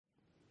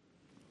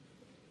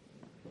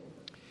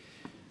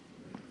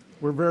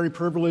We're very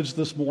privileged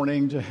this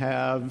morning to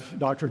have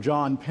Dr.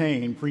 John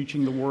Payne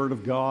preaching the Word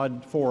of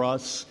God for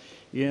us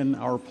in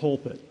our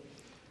pulpit.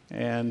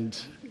 And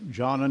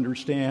John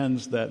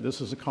understands that this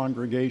is a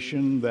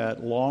congregation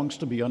that longs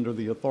to be under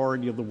the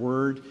authority of the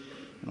Word,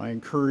 and I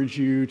encourage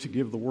you to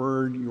give the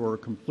Word your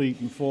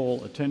complete and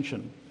full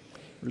attention.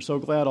 We're so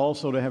glad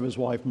also to have his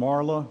wife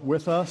Marla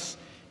with us,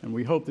 and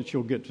we hope that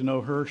you'll get to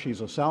know her.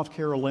 She's a South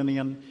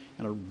Carolinian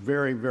and a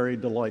very, very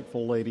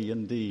delightful lady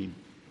indeed.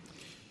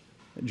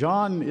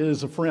 John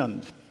is a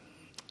friend.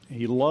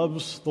 He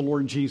loves the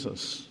Lord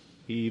Jesus.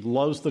 He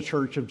loves the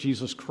Church of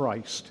Jesus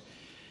Christ.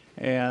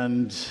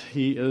 And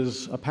he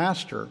is a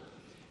pastor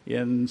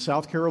in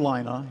South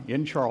Carolina,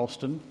 in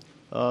Charleston,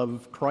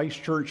 of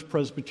Christ Church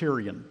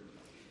Presbyterian,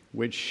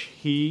 which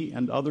he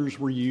and others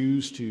were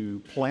used to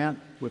plant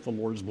with the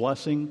Lord's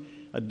blessing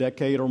a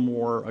decade or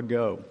more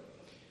ago.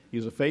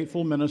 He's a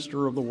faithful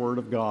minister of the Word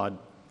of God.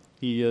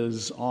 He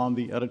is on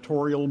the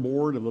editorial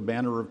board of the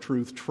Banner of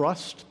Truth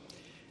Trust,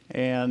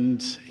 and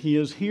he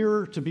is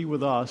here to be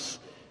with us,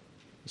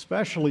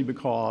 especially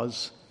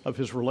because of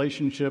his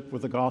relationship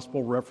with the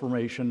Gospel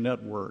Reformation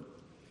Network,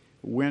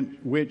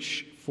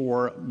 which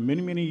for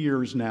many, many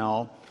years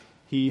now,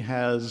 he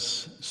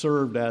has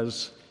served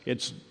as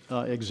its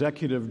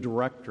executive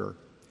director.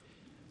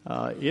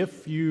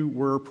 If you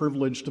were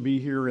privileged to be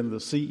here in the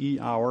CE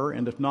hour,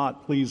 and if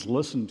not, please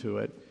listen to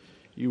it,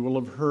 you will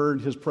have heard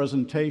his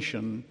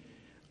presentation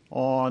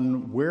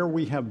on where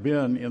we have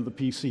been in the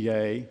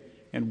PCA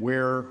and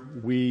where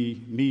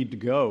we need to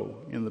go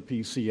in the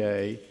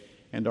PCA,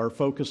 and our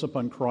focus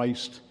upon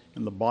Christ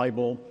and the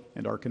Bible,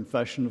 and our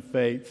confession of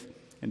faith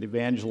and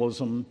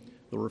evangelism,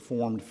 the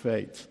Reformed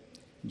faith.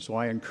 And so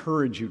I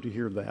encourage you to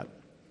hear that.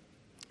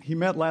 He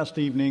met last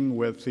evening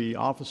with the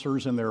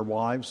officers and their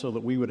wives so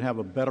that we would have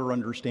a better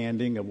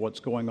understanding of what's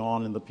going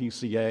on in the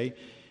PCA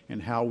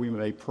and how we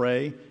may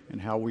pray and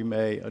how we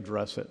may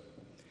address it.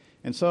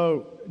 And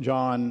so,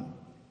 John,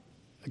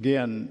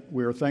 again,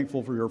 we are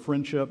thankful for your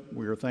friendship.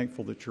 We are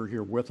thankful that you're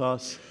here with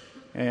us.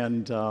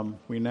 And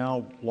we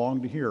now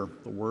long to hear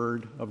the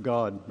Word of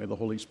God. May the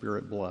Holy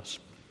Spirit bless.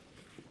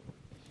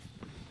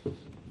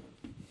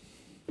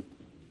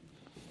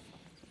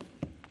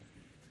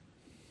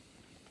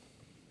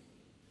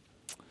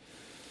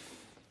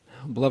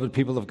 Beloved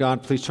people of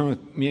God, please turn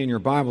with me in your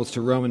Bibles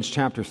to Romans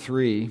chapter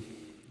 3.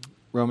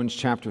 Romans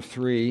chapter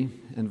 3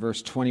 and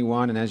verse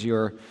 21. And as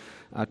you're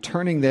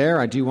turning there,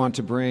 I do want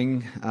to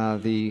bring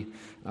the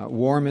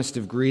warmest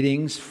of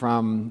greetings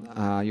from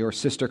your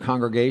sister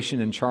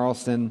congregation in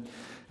Charleston,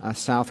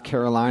 South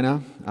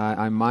Carolina.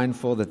 I'm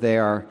mindful that they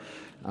are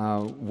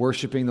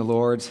worshiping the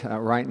Lord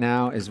right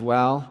now as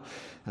well,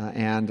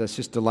 and it's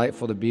just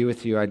delightful to be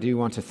with you. I do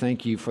want to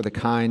thank you for the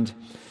kind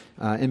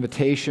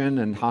invitation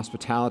and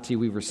hospitality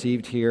we've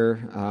received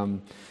here.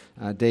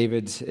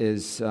 David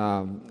is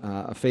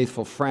a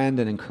faithful friend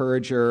and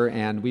encourager,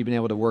 and we've been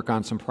able to work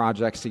on some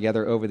projects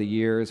together over the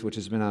years, which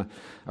has been a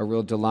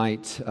real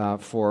delight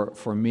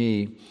for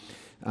me.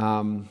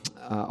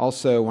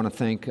 Also want to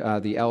thank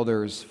the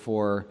elders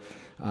for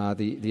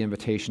the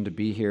invitation to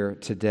be here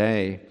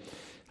today.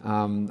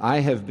 I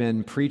have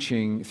been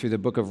preaching through the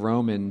book of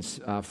Romans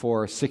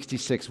for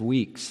 66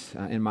 weeks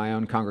in my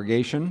own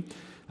congregation.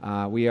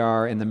 We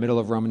are in the middle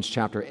of Romans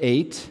chapter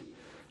 8,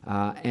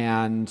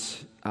 and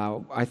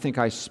I think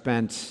I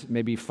spent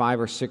maybe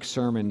 5 or 6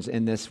 sermons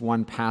in this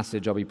one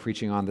passage I'll be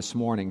preaching on this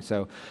morning.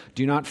 So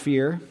do not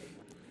fear.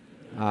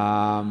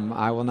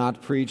 I will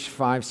not preach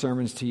 5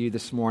 sermons to you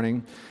this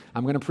morning.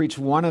 I'm going to preach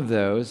one of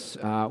those,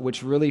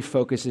 which really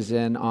focuses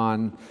in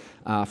on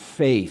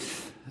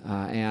faith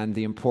and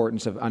the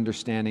importance of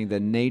understanding the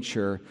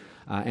nature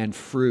and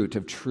fruit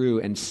of true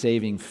and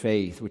saving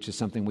faith, which is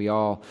something we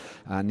all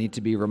need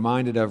to be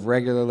reminded of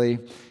regularly,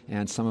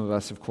 and some of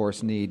us, of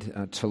course,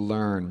 need to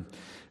learn.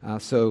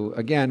 So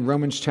again,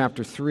 Romans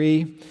chapter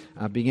 3,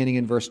 beginning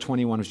in verse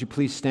 21. Would you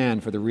please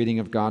stand for the reading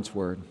of God's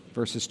Word?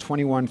 Verses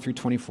 21 through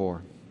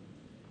 24.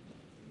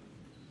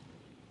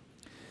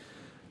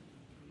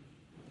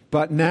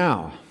 But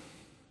now,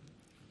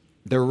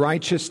 the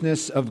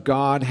righteousness of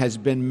God has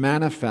been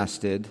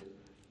manifested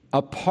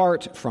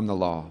apart from the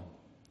law,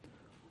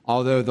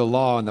 although the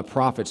law and the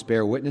prophets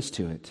bear witness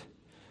to it.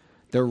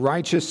 The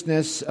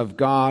righteousness of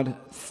God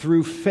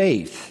through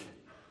faith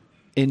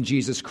in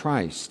Jesus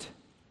Christ,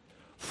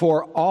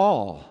 for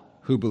all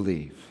who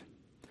believe.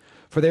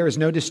 For there is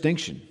no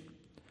distinction,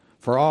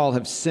 for all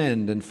have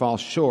sinned and fall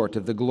short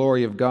of the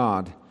glory of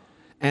God,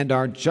 and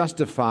are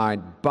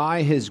justified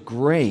by His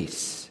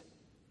grace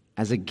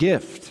as a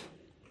gift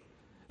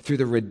through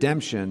the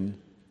redemption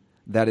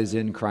that is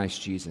in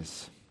Christ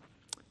Jesus.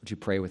 Would you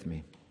pray with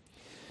me?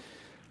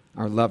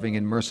 Our loving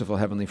and merciful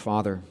Heavenly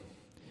Father,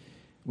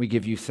 we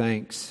give you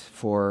thanks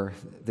for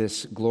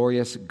this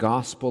glorious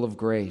gospel of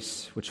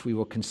grace, which we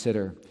will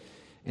consider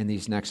in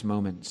these next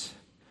moments.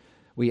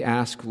 We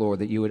ask, Lord,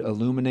 that you would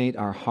illuminate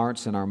our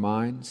hearts and our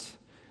minds.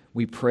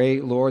 We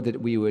pray, Lord,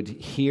 that we would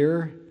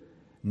hear,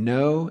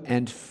 know,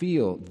 and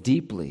feel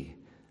deeply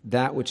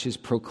that which is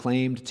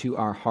proclaimed to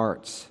our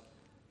hearts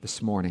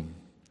this morning.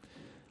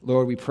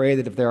 Lord, we pray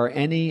that if there are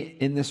any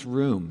in this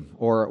room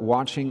or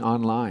watching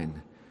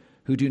online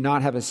who do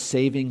not have a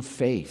saving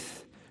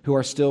faith, who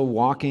are still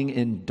walking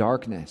in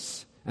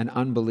darkness and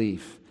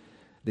unbelief,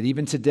 that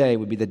even today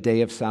would be the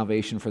day of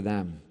salvation for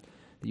them,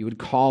 that you would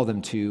call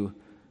them to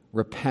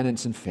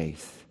repentance and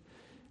faith.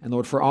 And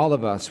Lord, for all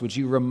of us, would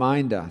you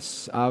remind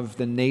us of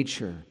the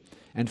nature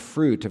and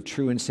fruit of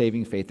true and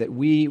saving faith, that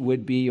we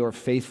would be your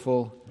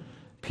faithful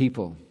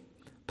people,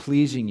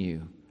 pleasing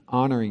you,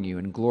 honoring you,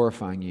 and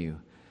glorifying you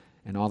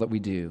in all that we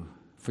do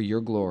for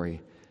your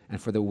glory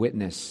and for the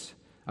witness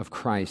of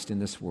Christ in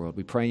this world.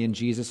 We pray in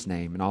Jesus'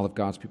 name, and all of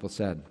God's people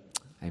said,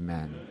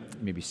 amen.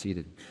 You may be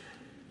seated.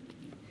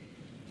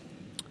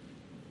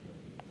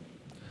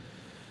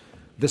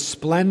 The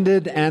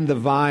splendid and the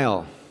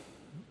vile.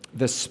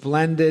 The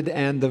splendid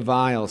and the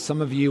vile.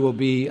 Some of you will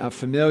be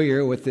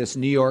familiar with this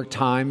New York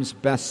Times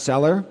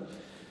bestseller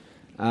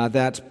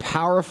that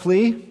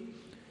powerfully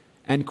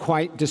and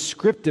quite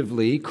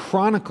descriptively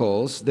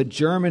chronicles the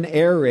German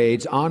air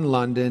raids on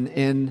London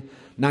in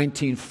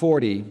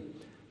 1940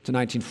 to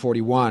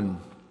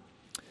 1941.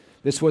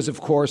 This was,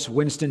 of course,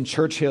 Winston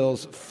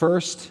Churchill's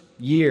first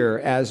year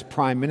as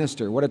Prime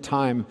Minister. What a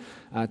time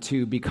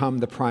to become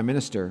the Prime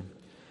Minister.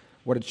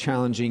 What a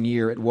challenging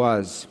year it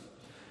was.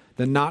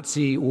 The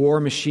Nazi war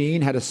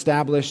machine had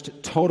established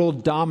total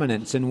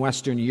dominance in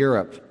Western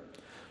Europe.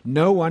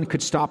 No one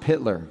could stop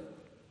Hitler.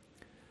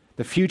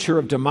 The future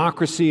of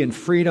democracy and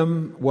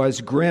freedom was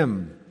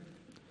grim.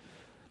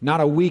 Not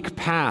a week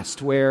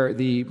passed where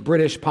the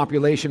British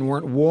population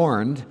weren't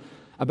warned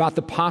about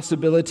the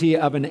possibility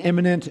of an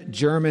imminent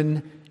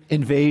German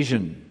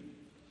invasion.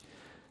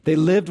 They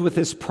lived with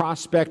this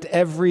prospect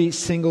every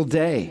single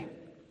day.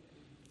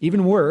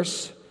 Even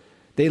worse,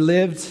 they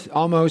lived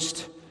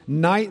almost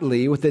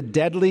nightly with the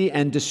deadly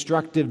and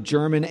destructive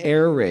German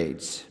air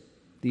raids.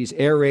 These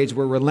air raids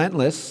were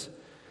relentless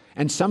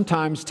and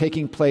sometimes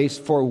taking place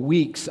for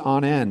weeks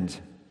on end.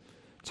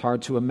 It's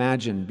hard to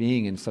imagine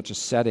being in such a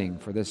setting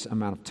for this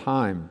amount of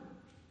time.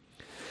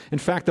 In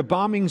fact, the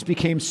bombings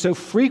became so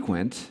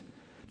frequent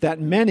that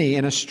many,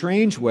 in a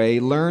strange way,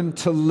 learned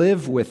to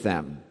live with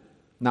them.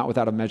 Not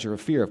without a measure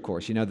of fear, of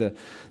course. You know,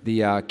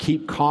 the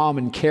keep calm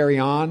and carry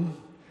on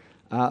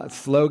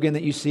slogan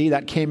that you see,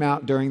 that came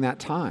out during that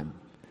time.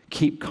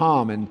 Keep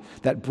calm, and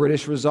that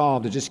British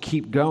resolve to just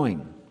keep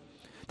going.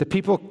 The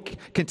people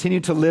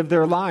continued to live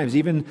their lives,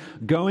 even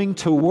going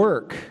to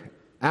work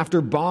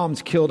after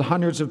bombs killed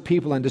hundreds of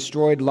people and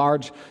destroyed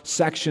large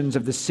sections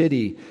of the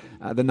city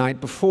the night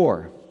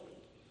before.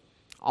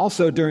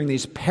 Also, during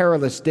these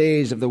perilous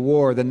days of the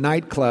war, the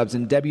nightclubs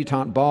and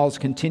debutante balls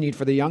continued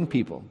for the young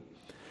people.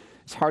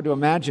 It's hard to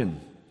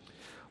imagine.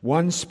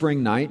 One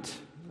spring night,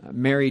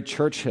 Mary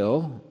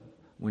Churchill,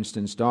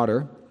 Winston's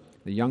daughter,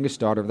 the youngest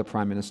daughter of the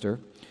Prime Minister,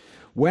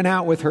 went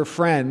out with her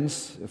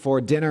friends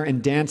for dinner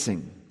and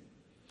dancing.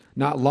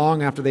 Not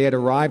long after they had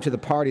arrived to the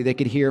party, they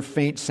could hear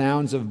faint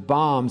sounds of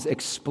bombs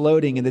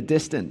exploding in the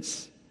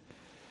distance.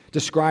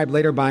 Described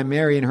later by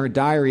Mary in her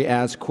diary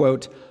as,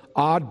 quote,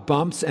 odd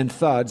bumps and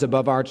thuds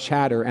above our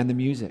chatter and the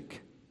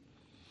music.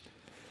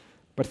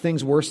 But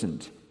things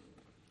worsened.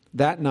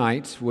 That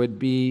night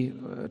would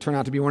turn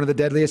out to be one of the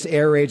deadliest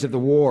air raids of the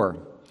war.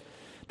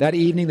 That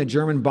evening, the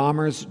German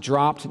bombers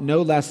dropped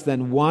no less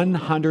than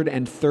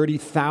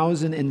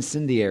 130,000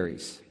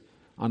 incendiaries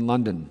on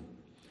London.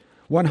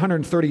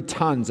 130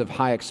 tons of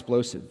high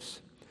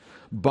explosives.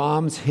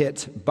 Bombs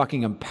hit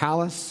Buckingham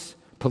Palace,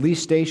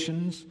 police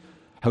stations,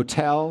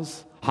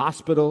 hotels,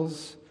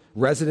 hospitals,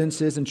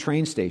 residences, and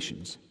train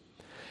stations.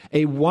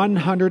 A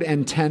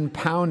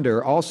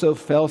 110-pounder also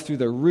fell through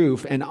the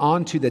roof and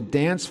onto the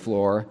dance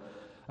floor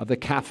of the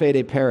Café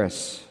de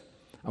Paris,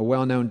 a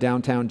well-known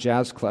downtown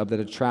jazz club that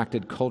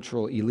attracted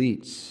cultural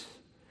elites.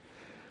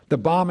 The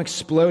bomb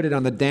exploded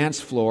on the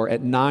dance floor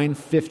at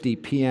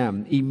 9:50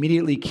 p.m.,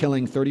 immediately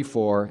killing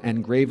 34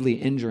 and gravely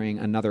injuring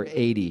another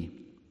 80.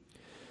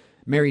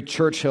 Mary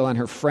Churchill and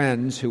her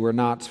friends, who were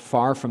not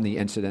far from the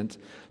incident,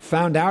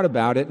 found out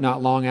about it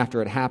not long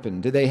after it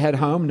happened. Did they head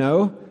home?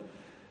 No.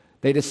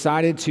 They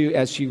decided to,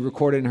 as she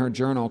recorded in her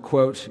journal,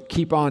 quote,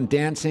 keep on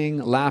dancing,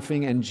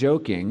 laughing, and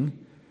joking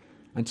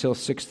until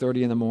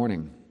 6:30 in the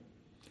morning.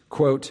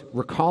 Quote,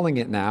 recalling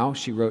it now,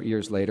 she wrote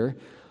years later,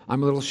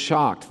 I'm a little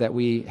shocked that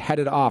we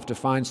headed off to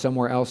find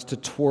somewhere else to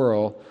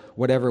twirl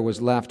whatever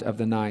was left of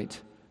the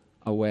night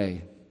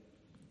away.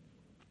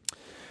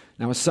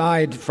 Now,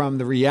 aside from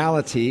the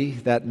reality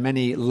that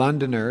many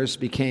Londoners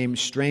became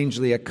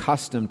strangely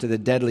accustomed to the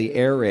deadly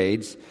air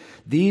raids,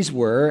 these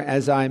were,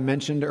 as I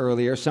mentioned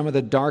earlier, some of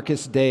the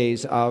darkest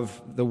days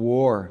of the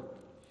war.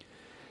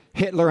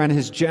 Hitler and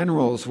his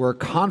generals were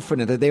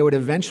confident that they would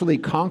eventually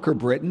conquer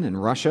Britain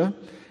and Russia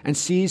and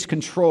seize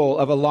control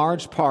of a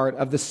large part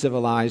of the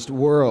civilized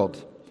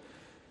world.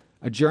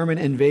 A German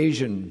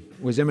invasion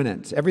was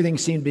imminent. Everything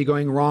seemed to be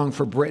going wrong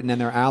for Britain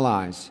and their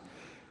allies.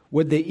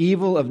 Would the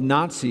evil of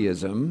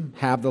Nazism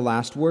have the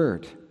last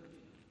word?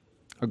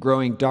 A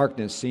growing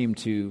darkness seemed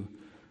to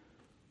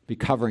be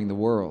covering the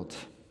world.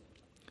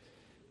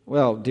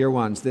 Well, dear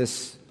ones,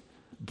 this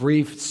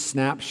brief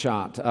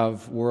snapshot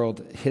of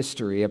world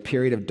history, a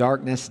period of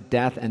darkness,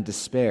 death, and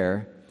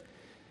despair,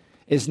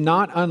 is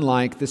not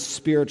unlike the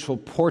spiritual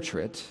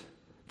portrait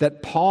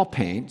that Paul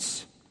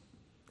paints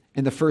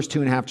in the first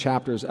 2.5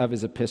 chapters of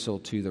his epistle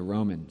to the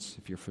Romans,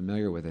 if you're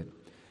familiar with it.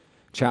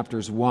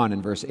 Chapters 1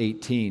 and verse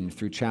 18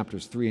 through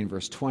chapters 3 and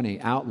verse 20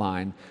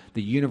 outline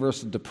the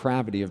universal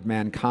depravity of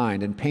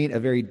mankind and paint a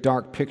very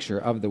dark picture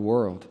of the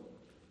world.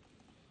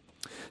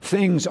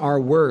 Things are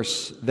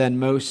worse than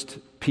most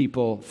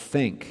people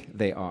think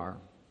they are.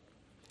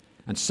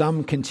 And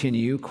some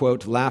continue,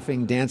 quote,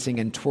 laughing, dancing,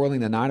 and twirling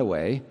the night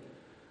away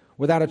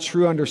without a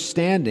true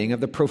understanding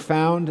of the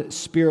profound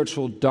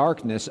spiritual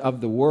darkness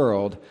of the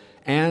world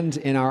and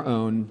in our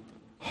own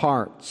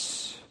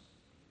hearts.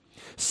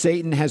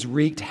 Satan has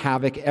wreaked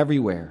havoc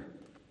everywhere.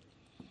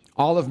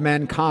 All of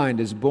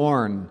mankind is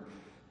born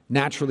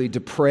naturally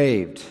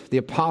depraved. The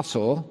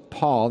apostle,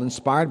 Paul,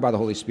 inspired by the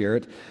Holy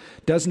Spirit,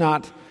 does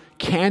not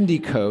candy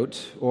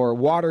coat or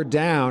water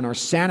down or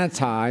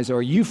sanitize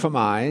or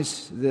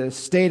euphemize the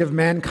state of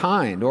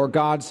mankind or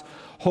God's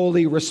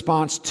holy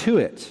response to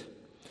it.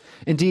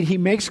 Indeed, he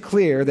makes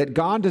clear that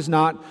God does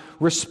not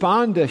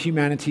respond to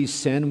humanity's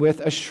sin with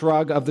a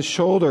shrug of the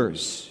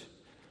shoulders.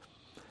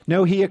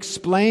 No, he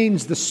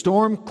explains the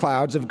storm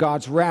clouds of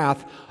God's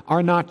wrath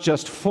are not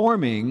just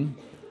forming,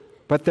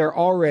 but they're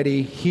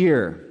already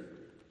here.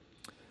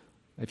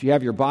 If you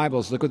have your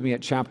Bibles, look with me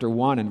at chapter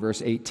 1 and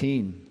verse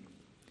 18.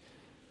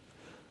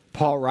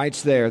 Paul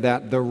writes there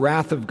that the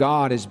wrath of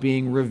God is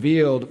being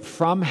revealed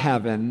from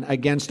heaven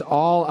against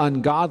all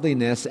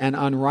ungodliness and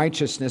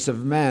unrighteousness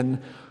of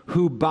men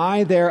who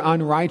by their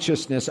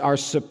unrighteousness are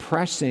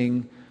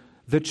suppressing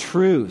the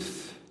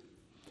truth.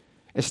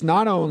 It's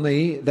not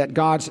only that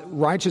God's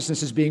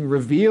righteousness is being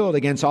revealed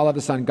against all of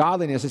this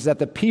ungodliness, it's that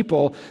the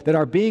people that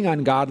are being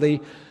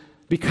ungodly,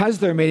 because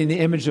they're made in the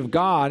image of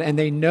God and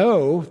they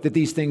know that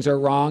these things are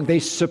wrong, they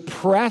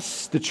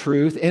suppress the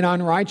truth in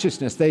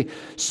unrighteousness. They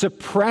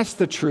suppress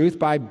the truth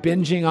by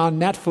binging on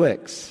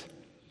Netflix.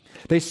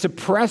 They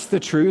suppress the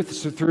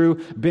truth through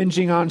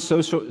binging on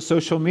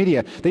social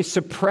media. They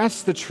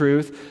suppress the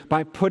truth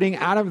by putting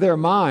out of their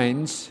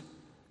minds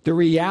the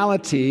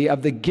reality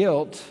of the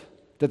guilt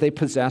that they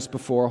possess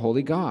before a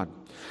holy God.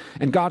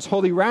 And God's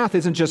holy wrath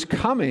isn't just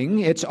coming,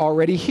 it's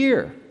already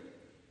here.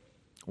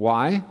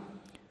 Why?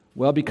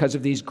 Well, because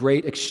of these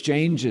great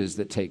exchanges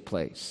that take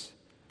place,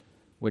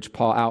 which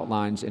Paul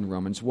outlines in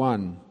Romans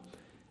 1.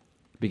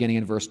 Beginning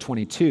in verse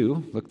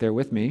 22, look there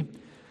with me.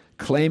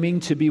 Claiming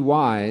to be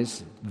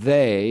wise,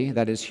 they,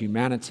 that is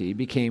humanity,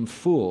 became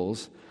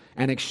fools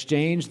and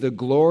exchanged the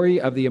glory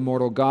of the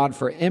immortal God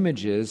for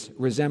images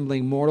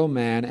resembling mortal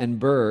man and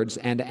birds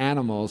and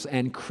animals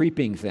and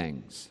creeping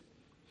things.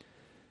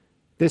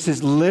 This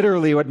is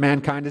literally what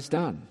mankind has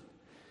done.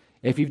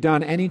 If you've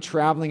done any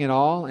traveling at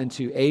all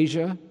into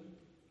Asia,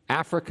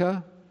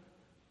 Africa,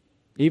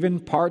 even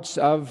parts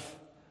of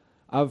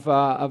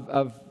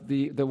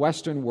the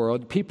Western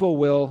world, people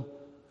will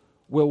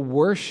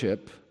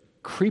worship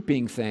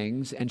creeping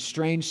things and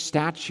strange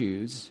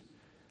statues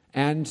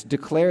and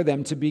declare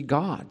them to be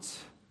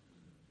gods,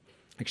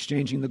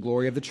 exchanging the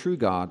glory of the true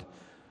God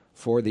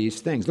for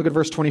these things. Look at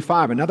verse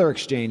 25. Another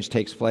exchange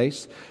takes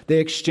place. They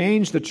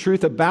exchanged the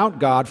truth about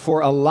God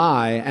for a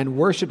lie and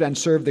worshiped and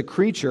served the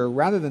creature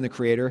rather than the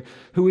Creator,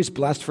 who is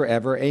blessed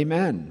forever.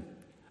 Amen.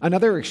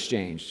 Another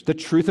exchange, the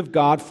truth of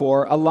God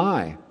for a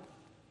lie.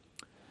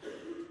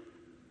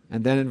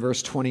 And then in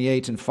verse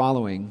 28 and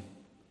following,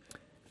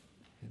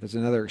 there's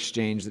another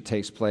exchange that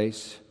takes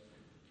place,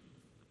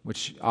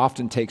 which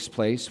often takes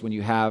place when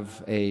you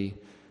have a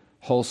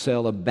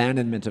wholesale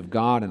abandonment of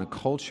God in a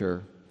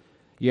culture.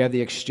 You have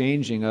the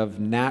exchanging of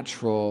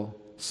natural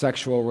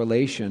sexual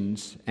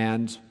relations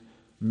and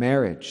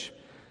marriage.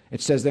 It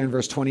says there in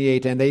verse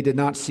 28, and they did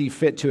not see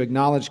fit to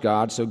acknowledge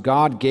God, so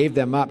God gave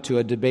them up to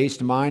a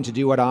debased mind to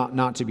do what ought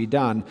not to be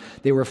done.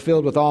 They were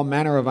filled with all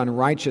manner of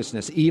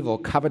unrighteousness, evil,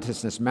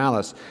 covetousness,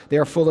 malice. They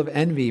are full of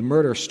envy,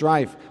 murder,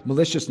 strife,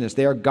 maliciousness.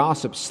 They are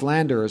gossips,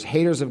 slanderers,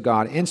 haters of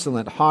God,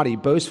 insolent, haughty,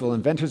 boastful,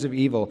 inventors of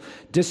evil,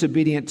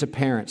 disobedient to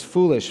parents,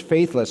 foolish,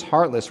 faithless,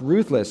 heartless,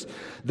 ruthless.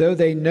 Though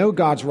they know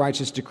God's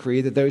righteous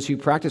decree that those who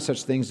practice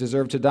such things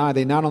deserve to die,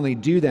 they not only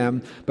do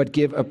them, but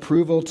give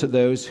approval to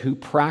those who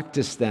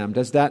practice them.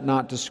 Does that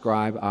not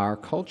describe our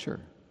culture?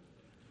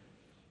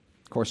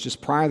 Of course,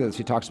 just prior to this,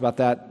 he talks about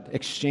that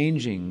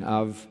exchanging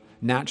of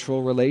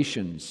natural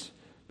relations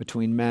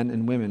between men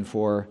and women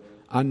for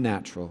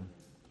unnatural.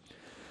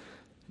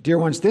 Dear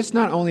ones, this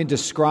not only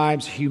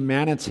describes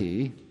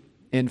humanity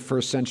in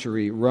first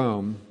century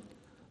Rome,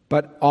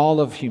 but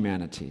all of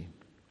humanity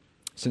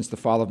since the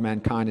fall of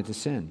mankind into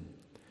sin.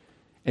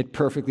 It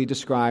perfectly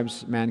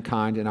describes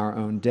mankind in our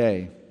own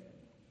day,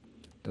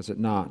 does it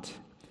not?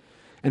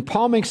 And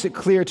Paul makes it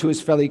clear to his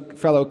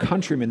fellow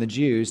countrymen, the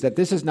Jews, that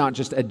this is not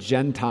just a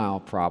Gentile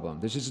problem.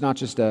 This is not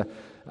just a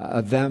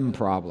them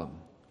problem.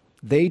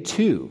 They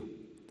too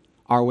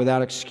are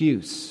without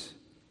excuse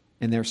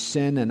in their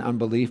sin and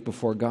unbelief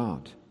before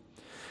God.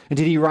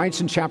 Indeed, he writes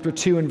in chapter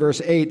 2 and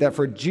verse 8 that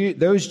for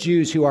those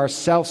Jews who are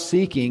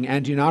self-seeking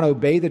and do not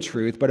obey the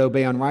truth but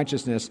obey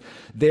unrighteousness,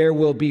 there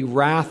will be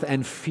wrath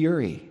and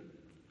fury.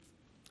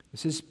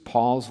 This is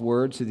Paul's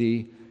word to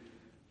the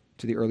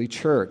early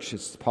church.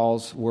 It's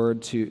Paul's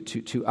word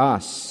to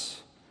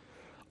us.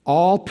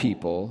 All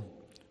people,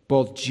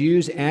 both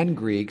Jews and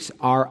Greeks,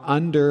 are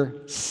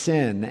under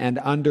sin and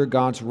under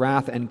God's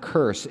wrath and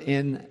curse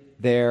in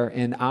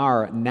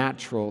our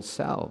natural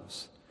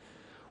selves.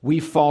 We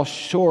fall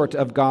short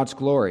of God's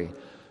glory.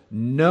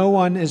 No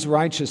one is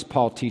righteous,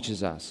 Paul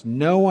teaches us.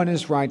 No one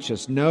is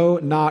righteous. No,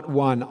 not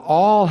one.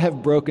 All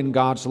have broken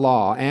God's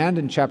law. And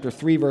in chapter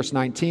 3, verse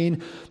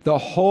 19, the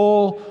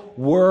whole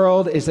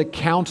world is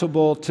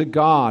accountable to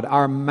God.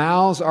 Our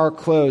mouths are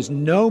closed.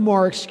 No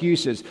more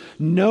excuses.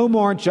 No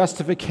more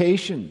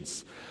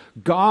justifications.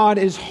 God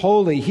is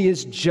holy. He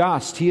is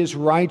just. He is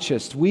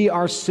righteous. We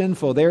are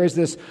sinful. There is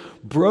this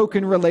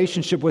broken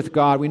relationship with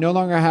God. We no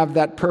longer have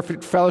that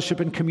perfect fellowship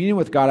and communion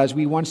with God as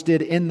we once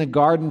did in the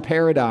garden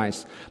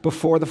paradise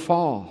before the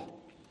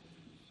fall.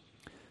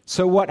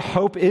 So what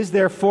hope is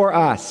there for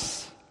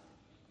us?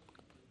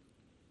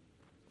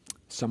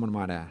 Someone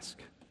might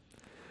ask.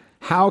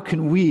 How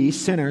can we,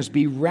 sinners,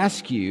 be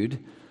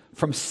rescued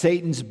from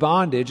Satan's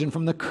bondage and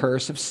from the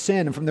curse of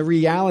sin and from the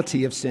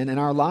reality of sin in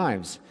our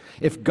lives?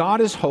 If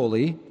God is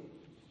holy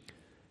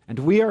and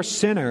we are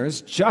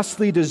sinners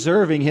justly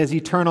deserving his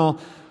eternal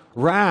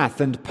wrath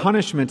and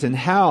punishment in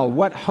hell,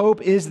 what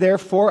hope is there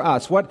for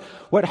us? What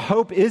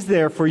hope is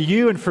there for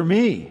you and for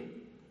me?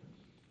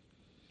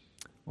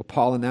 Well,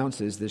 Paul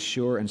announces this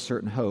sure and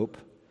certain hope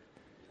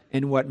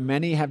in what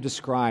many have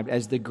described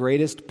as the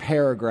greatest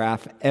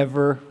paragraph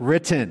ever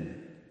written.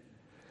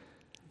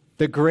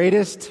 The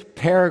greatest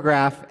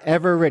paragraph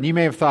ever written. You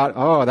may have thought,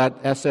 oh, that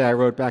essay I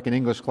wrote back in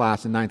English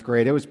class in 9th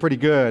grade, it was pretty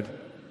good.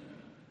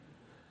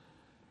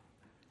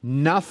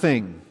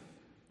 Nothing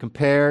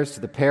compares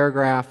to the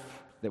paragraph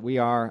that we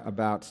are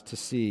about to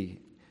see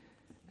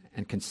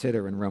and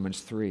consider in Romans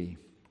 3.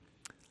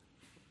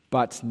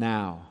 But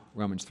now,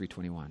 Romans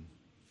 3:21.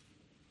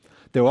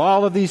 Though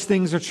all of these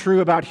things are true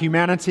about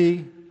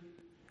humanity,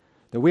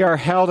 that we are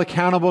held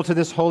accountable to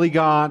this holy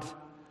God,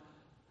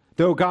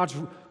 though God's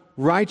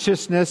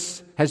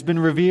righteousness has been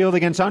revealed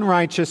against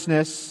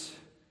unrighteousness,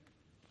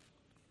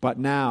 but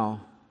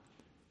now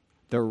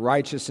the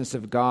righteousness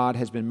of God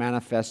has been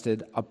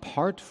manifested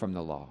apart from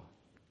the law.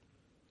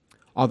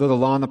 Although the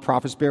law and the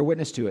prophets bear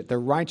witness to it, the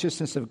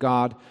righteousness of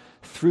God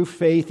through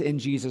faith in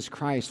Jesus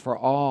Christ for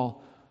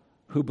all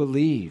who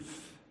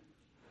believe.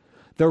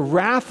 The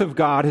wrath of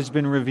God has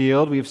been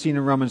revealed, we have seen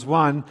in Romans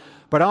 1,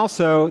 but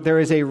also there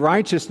is a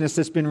righteousness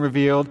that's been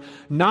revealed,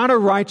 not a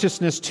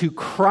righteousness to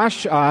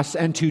crush us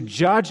and to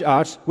judge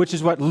us, which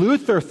is what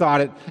Luther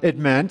thought it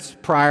meant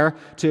prior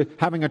to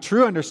having a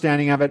true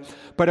understanding of it,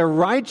 but a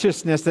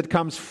righteousness that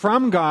comes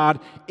from God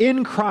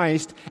in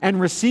Christ and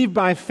received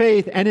by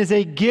faith and is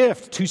a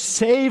gift to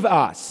save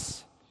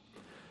us,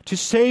 to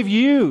save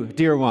you,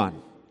 dear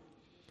one.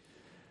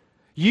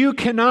 You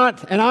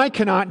cannot, and I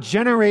cannot,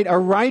 generate a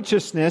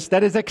righteousness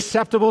that is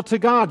acceptable to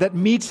God, that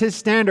meets his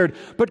standard,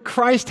 but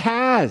Christ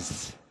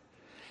has.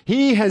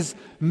 He has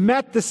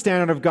met the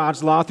standard of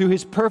God's law through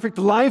his perfect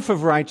life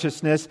of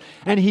righteousness,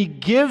 and he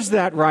gives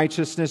that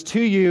righteousness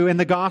to you in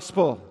the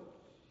gospel.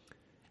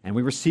 And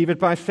we receive it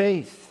by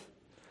faith.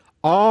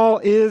 All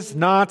is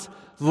not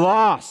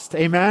lost.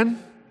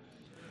 Amen?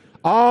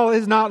 All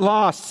is not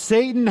lost.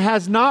 Satan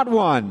has not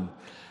won.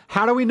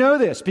 How do we know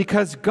this?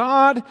 Because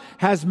God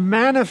has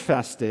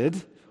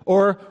manifested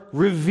or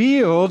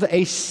revealed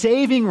a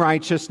saving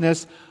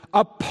righteousness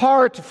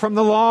apart from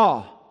the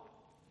law.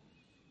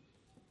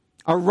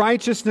 A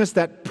righteousness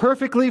that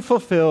perfectly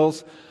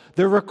fulfills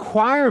the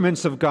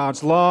requirements of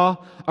God's law,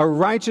 a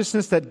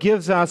righteousness that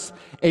gives us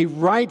a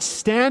right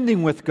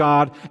standing with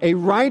God, a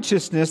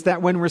righteousness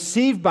that when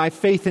received by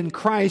faith in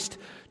Christ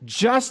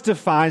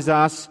justifies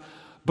us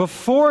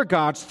before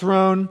God's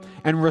throne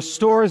and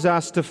restores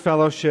us to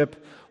fellowship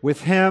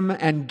with him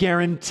and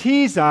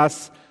guarantees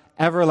us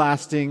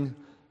everlasting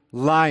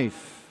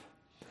life.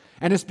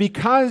 And it's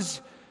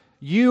because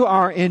you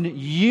are in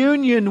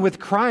union with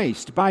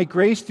Christ by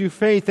grace through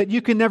faith that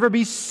you can never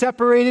be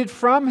separated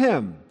from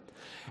him.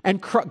 And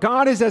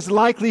God is as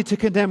likely to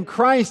condemn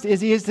Christ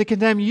as he is to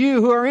condemn you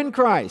who are in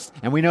Christ.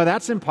 And we know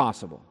that's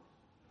impossible.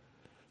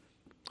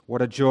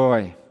 What a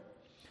joy.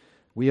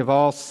 We have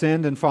all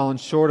sinned and fallen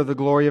short of the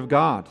glory of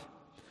God.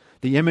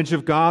 The image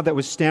of God that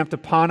was stamped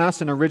upon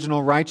us in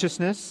original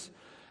righteousness,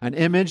 an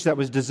image that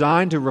was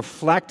designed to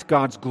reflect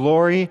God's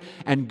glory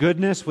and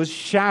goodness, was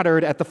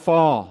shattered at the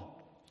fall.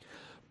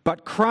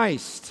 But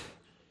Christ,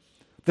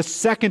 the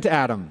second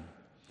Adam,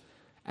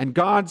 and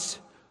God's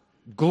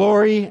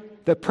glory,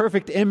 the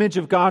perfect image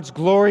of God's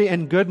glory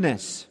and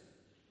goodness,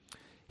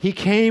 he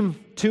came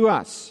to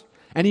us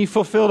and he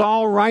fulfilled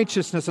all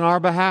righteousness on our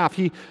behalf.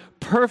 He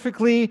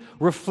perfectly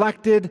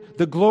reflected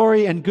the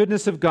glory and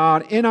goodness of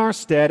God in our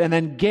stead and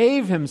then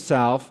gave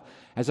himself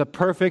as a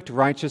perfect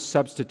righteous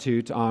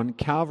substitute on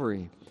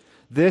Calvary.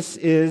 This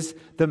is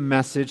the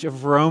message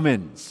of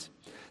Romans.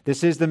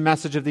 This is the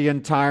message of the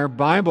entire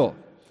Bible.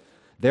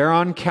 There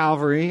on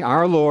Calvary,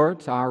 our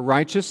Lord, our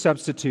righteous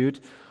substitute,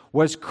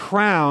 was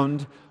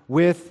crowned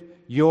with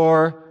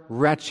your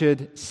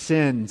wretched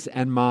sins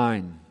and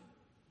mine.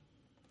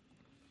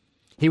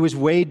 He was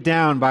weighed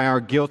down by our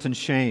guilt and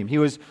shame. He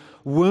was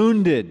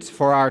wounded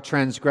for our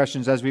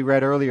transgressions, as we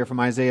read earlier from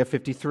Isaiah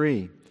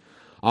 53.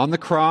 On the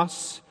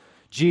cross,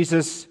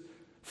 Jesus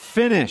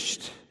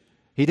finished.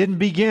 He didn't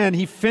begin.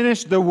 He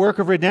finished the work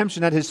of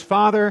redemption that his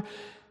Father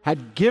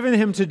had given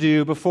him to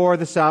do before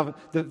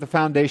the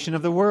foundation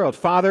of the world.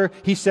 Father,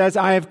 he says,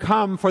 I have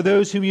come for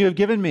those whom you have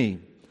given me.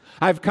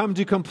 I have come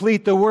to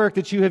complete the work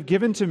that you have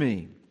given to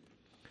me.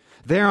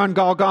 There on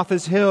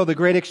Golgotha's hill, the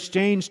great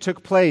exchange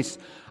took place.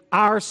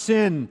 Our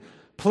sin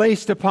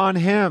placed upon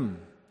him.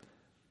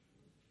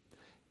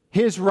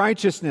 His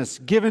righteousness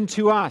given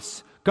to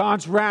us.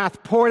 God's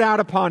wrath poured out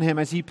upon him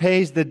as he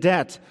pays the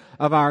debt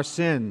of our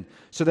sin,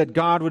 so that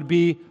God would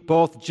be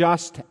both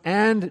just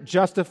and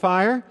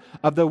justifier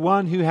of the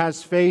one who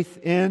has faith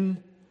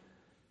in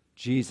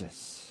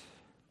Jesus.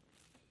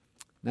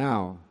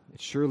 Now,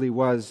 it surely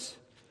was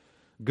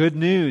good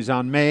news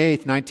on May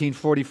 8th,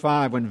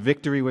 1945, when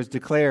victory was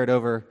declared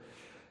over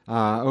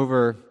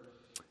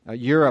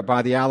Europe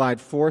by the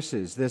Allied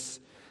forces.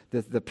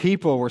 The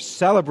people were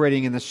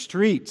celebrating in the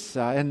streets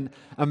in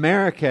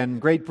America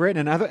and Great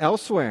Britain and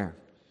elsewhere.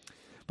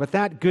 But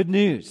that good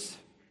news,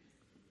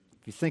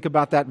 if you think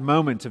about that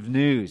moment of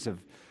news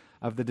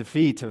of the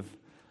defeat of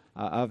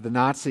the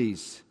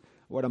Nazis,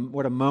 what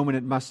a moment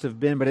it must have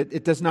been. But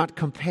it does not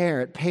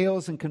compare. It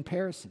pales in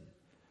comparison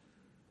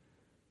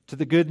to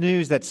the good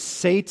news that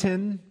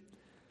Satan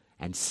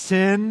and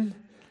sin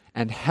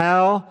and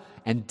hell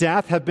and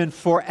death have been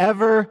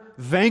forever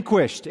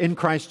vanquished in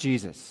Christ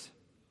Jesus.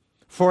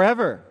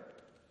 Forever.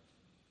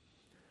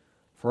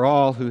 For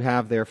all who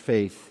have their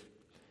faith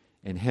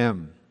in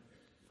him.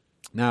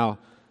 Now,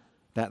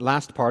 that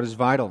last part is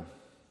vital,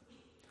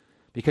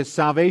 because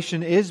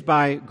salvation is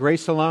by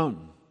grace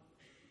alone,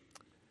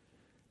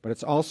 but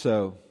it's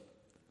also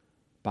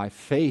by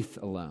faith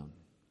alone,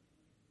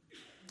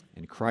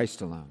 in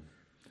Christ alone.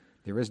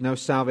 There is no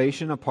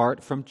salvation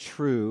apart from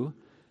true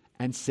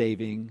and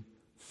saving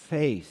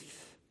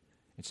faith.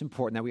 It's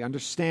important that we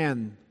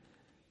understand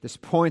this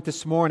point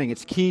this morning.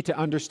 It's key to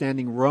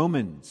understanding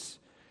Romans.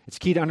 It's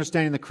key to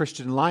understanding the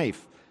Christian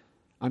life,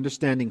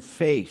 understanding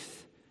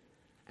faith.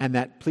 And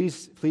that,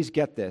 please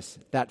get this,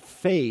 that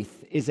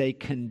faith is a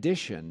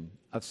condition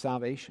of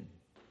salvation.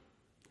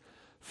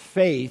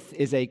 Faith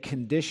is a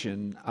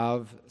condition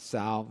of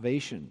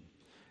salvation.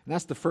 And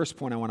that's the first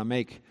point I want to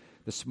make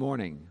this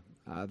morning,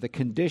 the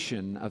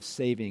condition of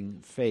saving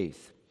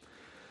faith.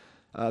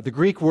 The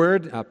Greek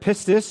word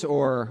pistis,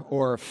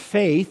 or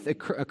faith,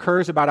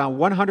 occurs about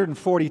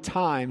 140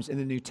 times in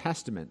the New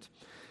Testament,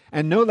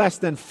 and no less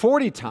than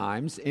 40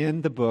 times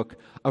in the book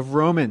of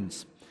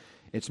Romans.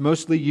 It's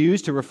mostly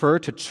used to refer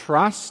to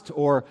trust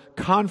or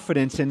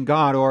confidence in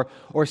God,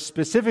 or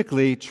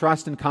specifically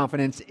trust and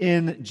confidence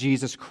in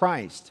Jesus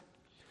Christ.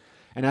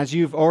 And as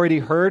you've already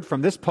heard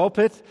from this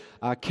pulpit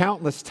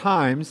countless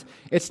times,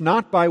 it's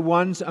not by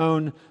one's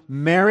own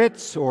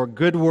merits or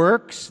good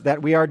works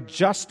that we are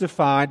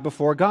justified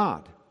before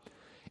God.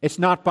 It's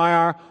not by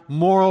our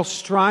moral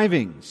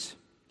strivings.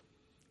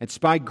 It's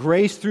by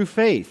grace through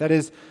faith. That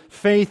is,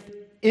 faith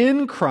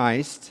in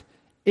Christ,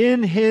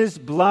 in his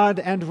blood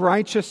and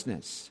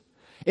righteousness.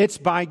 It's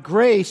by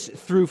grace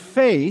through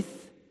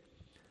faith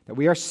that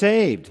we are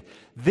saved.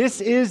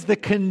 This is the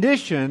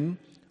condition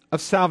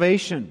of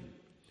salvation.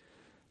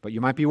 But you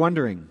might be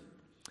wondering,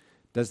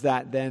 does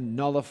that then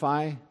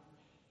nullify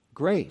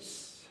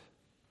grace?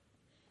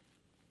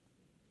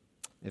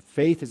 If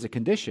faith is a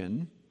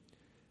condition,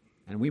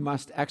 and we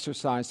must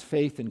exercise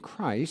faith in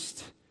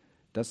Christ,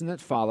 doesn't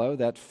it follow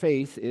that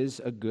faith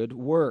is a good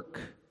work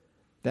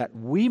that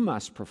we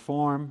must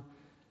perform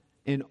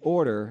in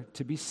order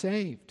to be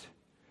saved?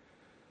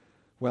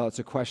 Well, it's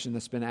a question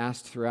that's been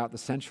asked throughout the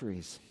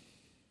centuries.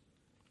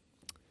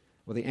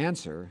 Well, the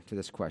answer to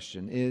this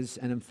question is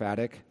an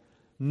emphatic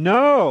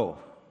no.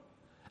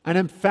 An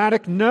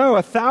emphatic no,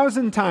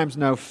 1,000 times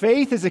no.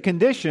 Faith is a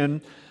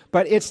condition,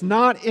 but it's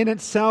not in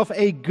itself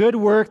a good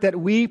work that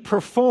we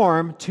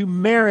perform to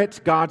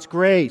merit God's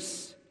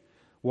grace.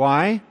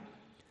 Why?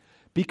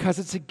 Because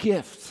it's a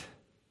gift.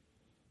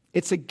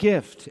 It's a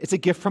gift. It's a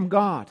gift from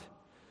God.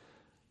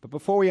 But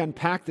before we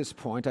unpack this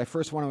point, I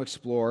first want to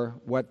explore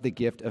what the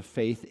gift of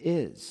faith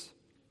is.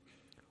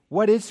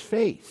 What is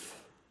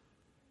faith?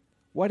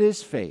 What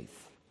is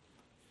faith?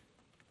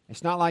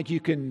 It's not like you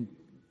can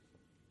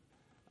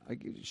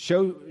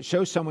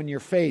show someone your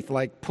faith,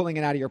 like pulling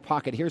it out of your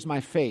pocket. Here's my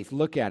faith.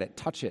 Look at it.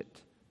 Touch it.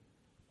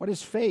 What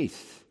is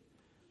faith?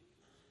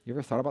 You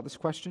ever thought about this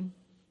question?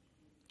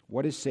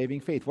 What is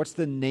saving faith? What's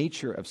the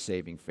nature of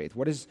saving faith?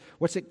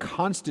 What's it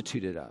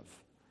constituted of?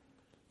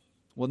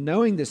 Well,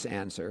 knowing this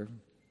answer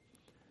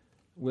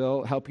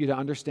will help you to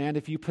understand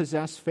if you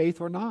possess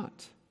faith or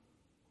not.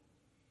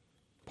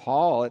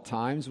 Paul, at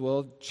times,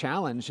 will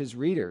challenge his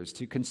readers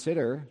to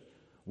consider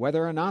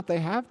whether or not they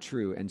have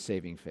true and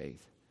saving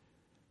faith.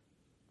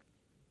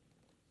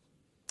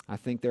 I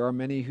think there are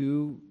many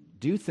who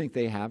do think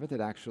they have it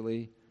that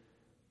actually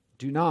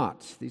do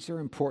not. These are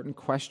important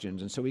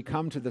questions. And so we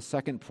come to the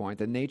second point,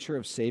 the nature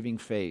of saving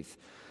faith.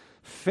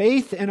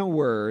 Faith, in a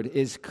word,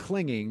 is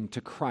clinging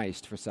to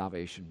Christ for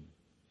salvation.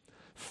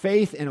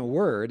 Faith, in a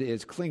word,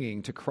 is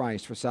clinging to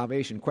Christ for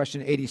salvation.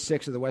 Question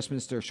 86 of the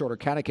Westminster Shorter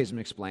Catechism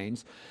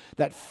explains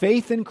that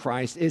faith in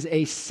Christ is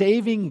a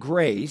saving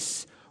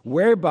grace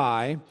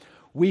whereby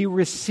we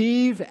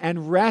receive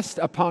and rest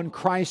upon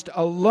Christ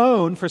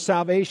alone for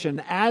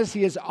salvation as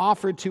he is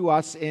offered to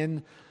us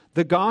in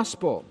the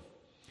gospel.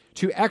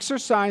 To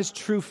exercise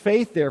true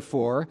faith,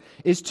 therefore,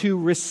 is to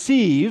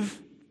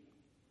receive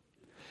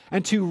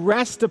and to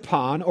rest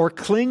upon or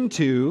cling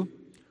to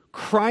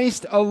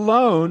Christ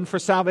alone for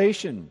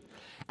salvation,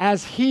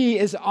 as he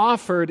is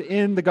offered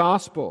in the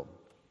gospel.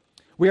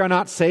 We are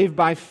not saved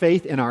by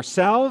faith in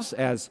ourselves,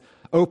 as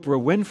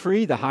Oprah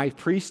Winfrey, the high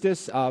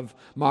priestess of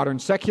modern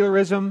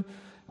secularism,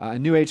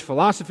 New Age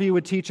philosophy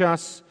would teach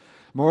us.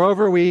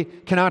 Moreover, we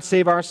cannot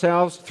save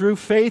ourselves through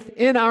faith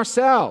in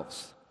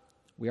ourselves.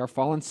 We are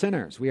fallen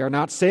sinners. We are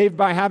not saved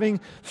by having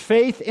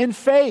faith in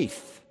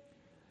faith.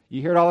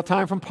 You hear it all the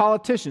time from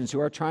politicians who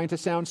are trying to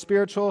sound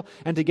spiritual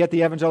and to get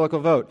the evangelical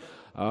vote.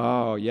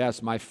 Oh,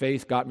 yes, my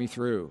faith got me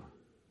through.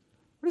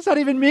 What does that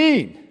even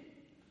mean?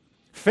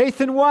 Faith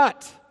in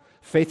what?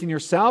 Faith in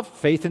yourself?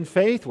 Faith in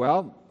faith?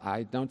 Well,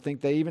 I don't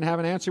think they even have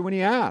an answer when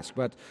you ask.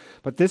 But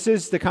this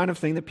is the kind of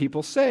thing that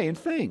people say and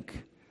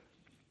think.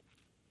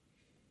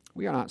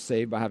 We are not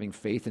saved by having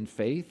faith in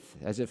faith,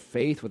 as if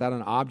faith without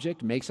an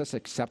object makes us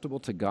acceptable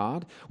to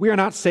God. We are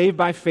not saved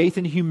by faith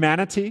in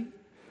humanity,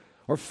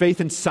 or faith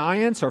in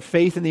science, or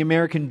faith in the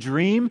American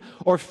dream,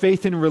 or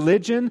faith in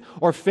religion,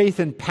 or faith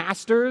in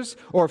pastors,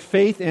 or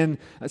faith in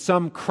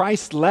some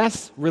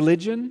Christ-less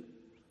religion.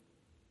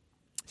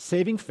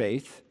 Saving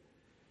faith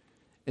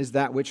is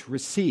that which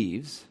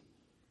receives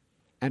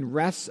and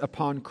rests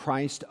upon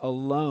Christ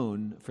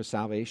alone for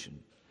salvation.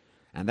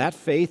 And that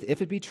faith,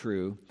 if it be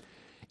true,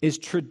 is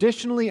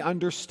traditionally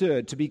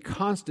understood to be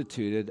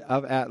constituted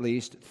of at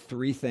least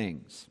three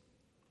things.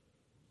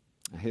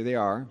 Here they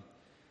are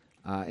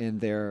in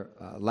their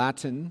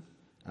Latin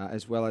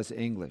as well as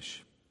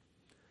English.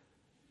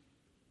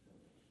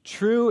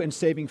 True and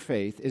saving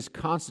faith is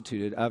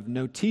constituted of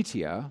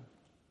notitia,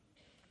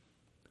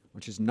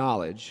 which is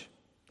knowledge,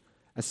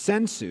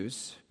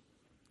 assensus,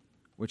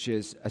 which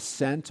is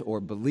assent or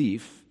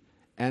belief,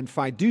 and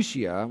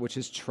fiducia, which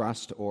is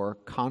trust or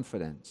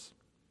confidence.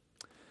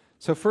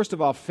 So first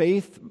of all,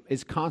 faith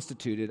is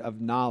constituted of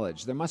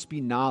knowledge. There must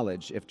be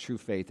knowledge if true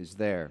faith is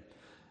there.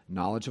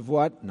 Knowledge of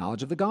what?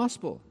 Knowledge of the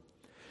gospel.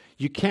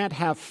 You can't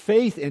have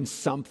faith in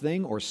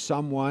something or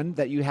someone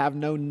that you have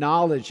no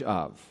knowledge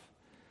of.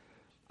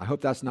 I hope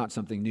that's not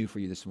something new for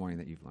you this morning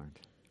that you've learned.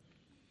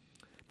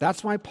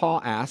 That's why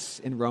Paul asks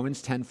in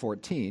Romans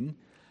 10:14,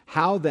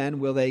 how then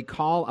will they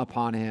call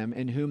upon him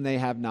in whom they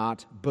have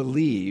not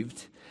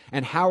believed?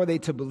 And how are they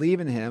to believe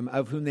in him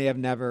of whom they have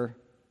never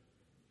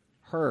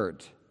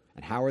heard?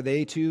 And how are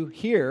they to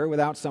hear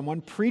without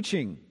someone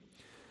preaching?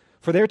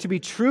 For there to be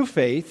true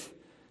faith,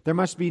 there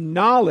must be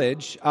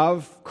knowledge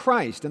of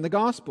Christ and the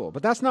gospel.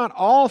 But that's not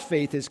all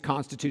faith is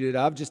constituted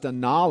of, just a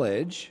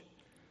knowledge.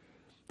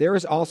 There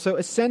is also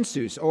a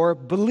sensus, or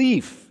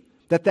belief,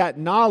 that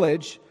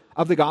knowledge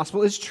of the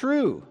gospel is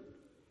true.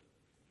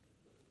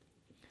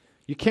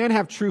 You can't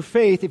have true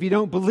faith if you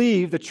don't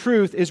believe the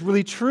truth is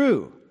really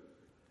true.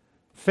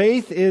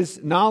 Faith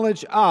is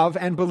knowledge of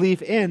and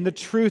belief in the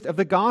truth of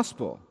the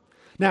gospel.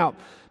 Now,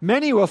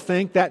 many will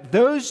think that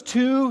those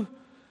two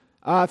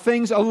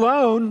things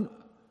alone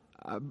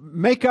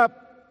make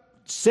up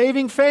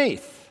saving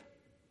faith.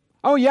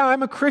 Oh yeah,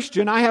 I'm a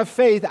Christian, I have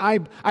faith,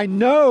 I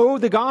know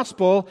the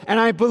gospel, and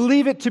I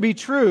believe it to be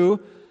true,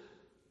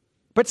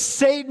 but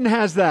Satan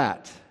has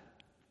that.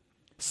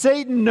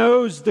 Satan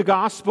knows the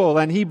gospel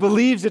and he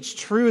believes it's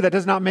true. That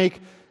does not make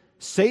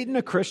Satan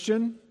a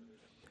Christian,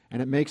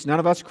 and it makes none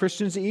of us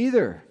Christians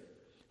either.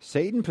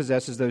 Satan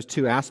possesses those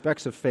two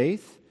aspects of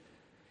faith.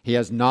 He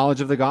has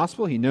knowledge of the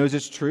gospel, he knows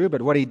it's true,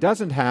 but what he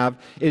doesn't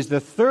have is the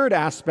third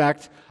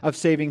aspect of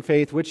saving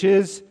faith, which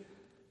is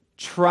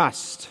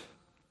trust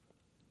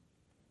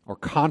or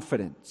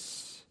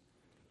confidence.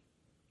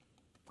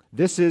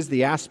 This is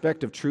the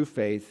aspect of true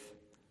faith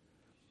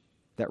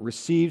that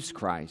receives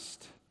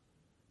Christ,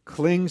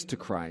 clings to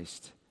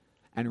Christ,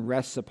 and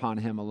rests upon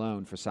him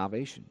alone for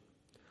salvation.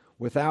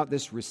 Without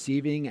this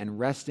receiving and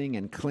resting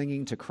and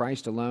clinging to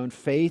Christ alone,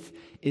 faith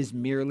is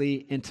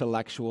merely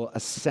intellectual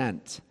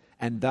assent,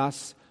 and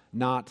thus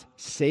not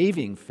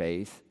saving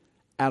faith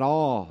at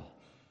all.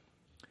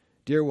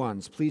 Dear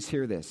ones, please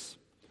hear this.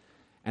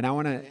 And I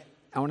want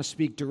to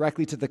speak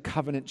directly to the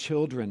covenant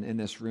children in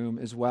this room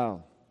as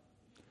well.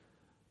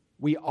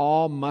 We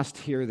all must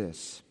hear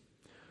this.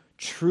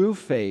 True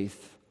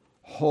faith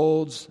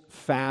holds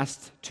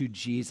fast to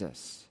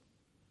Jesus,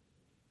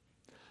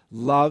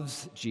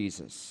 loves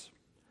Jesus,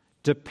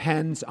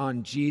 depends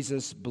on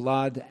Jesus'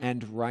 blood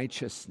and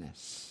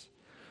righteousness.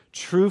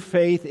 True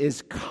faith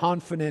is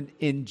confident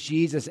in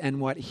Jesus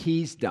and what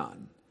he's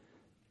done.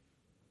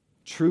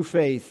 True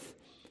faith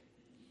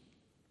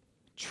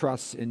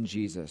trusts in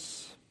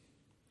Jesus.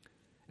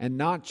 And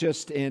not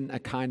just in a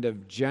kind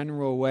of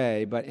general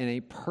way, but in a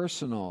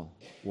personal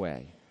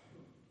way.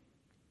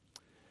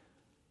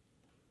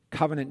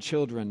 Covenant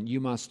children, you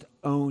must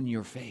own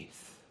your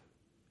faith.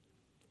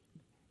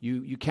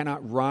 You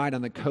cannot ride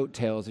on the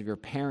coattails of your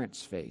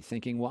parents' faith,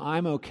 thinking, well,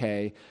 I'm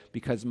okay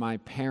because my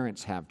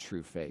parents have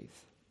true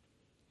faith.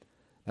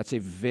 That's a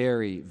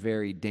very,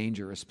 very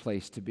dangerous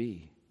place to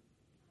be.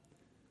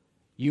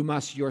 You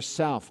must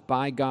yourself,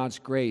 by God's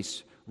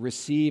grace,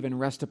 receive and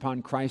rest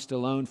upon Christ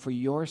alone for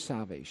your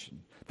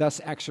salvation,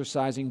 thus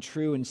exercising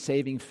true and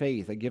saving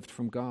faith, a gift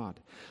from God.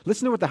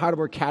 Listen to what the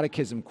Heidelberg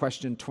Catechism,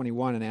 question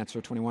 21 and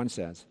answer 21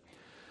 says.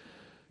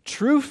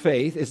 True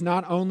faith is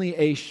not only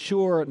a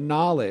sure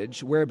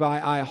knowledge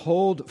whereby I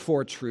hold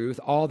for truth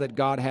all that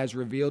God has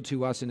revealed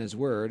to us in His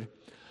Word,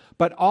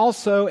 but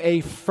also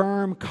a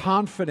firm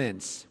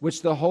confidence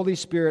which the Holy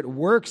Spirit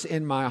works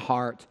in my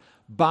heart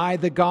by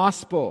the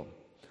gospel,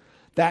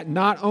 that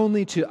not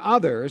only to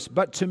others,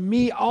 but to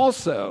me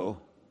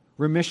also,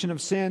 remission of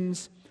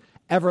sins,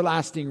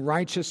 everlasting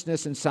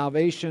righteousness and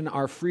salvation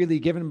are freely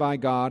given by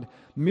God,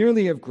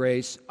 merely of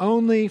grace,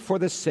 only for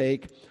the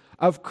sake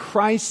of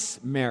Christ's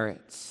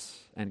merits.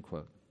 End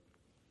quote.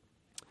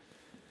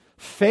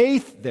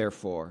 Faith,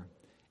 therefore,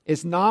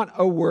 is not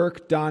a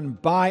work done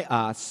by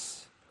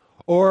us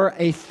or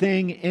a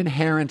thing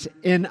inherent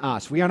in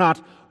us. We are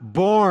not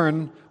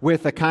born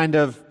with a kind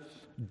of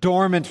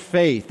dormant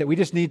faith that we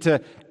just need to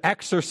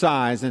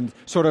exercise and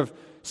sort of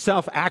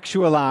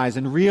self-actualize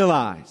and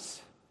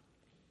realize.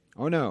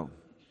 Oh no,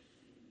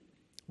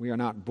 we are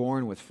not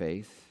born with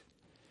faith.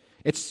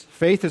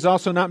 Faith is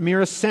also not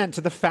mere assent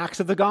to the facts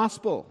of the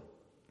gospel.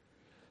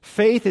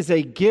 Faith is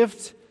a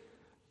gift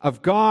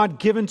of God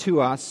given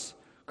to us,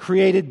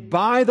 created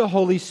by the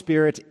Holy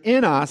Spirit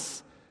in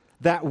us,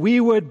 that we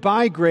would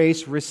by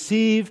grace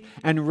receive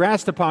and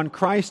rest upon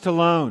Christ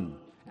alone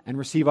and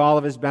receive all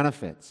of His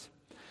benefits.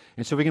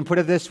 And so we can put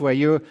it this way.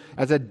 You,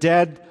 as a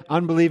dead,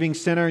 unbelieving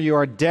sinner, you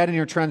are dead in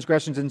your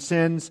transgressions and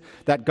sins.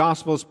 That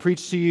gospel is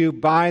preached to you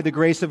by the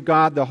grace of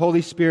God. The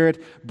Holy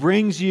Spirit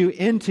brings you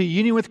into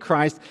union with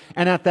Christ.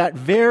 And at that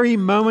very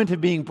moment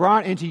of being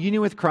brought into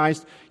union with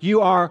Christ,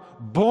 you are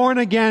born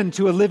again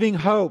to a living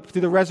hope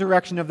through the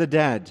resurrection of the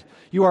dead.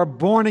 You are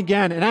born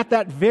again. And at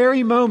that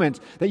very moment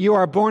that you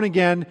are born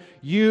again,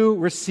 you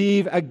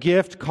receive a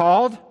gift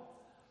called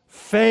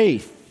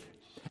faith.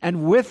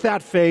 And with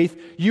that faith,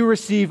 you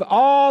receive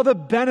all the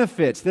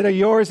benefits that are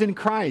yours in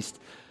Christ.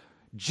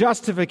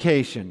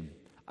 Justification,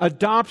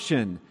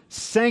 adoption,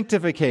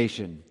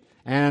 sanctification,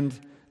 and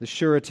the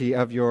surety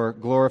of your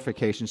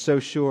glorification.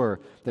 So sure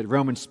that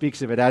Romans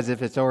speaks of it as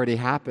if it's already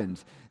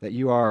happened, that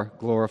you are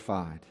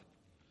glorified.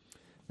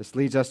 This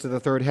leads us to the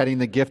third heading,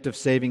 the gift of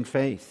saving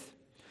faith.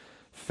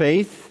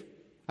 Faith,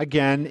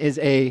 again, is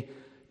a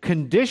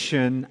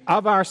condition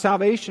of our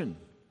salvation.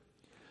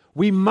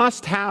 We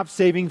must have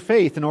saving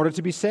faith in order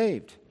to be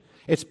saved.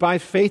 It's by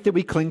faith that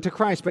we cling to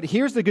Christ. But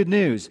here's the good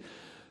news.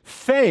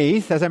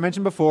 Faith, as I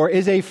mentioned before,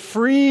 is a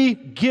free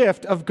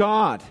gift of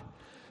God.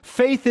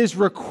 Faith is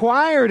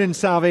required in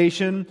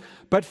salvation,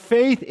 but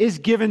faith is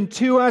given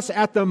to us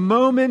at the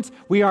moment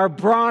we are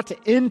brought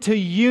into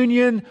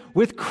union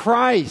with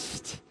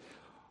Christ.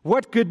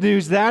 What good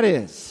news that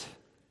is.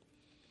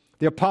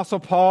 The Apostle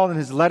Paul, in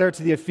his letter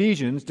to the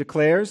Ephesians,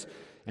 declares,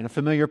 in a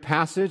familiar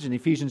passage in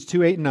Ephesians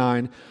 2, 8, and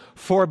 9,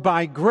 for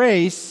by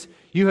grace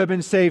you have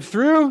been saved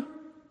through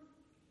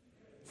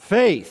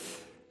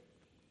faith.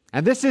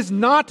 And this is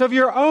not of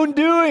your own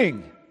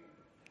doing.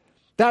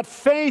 That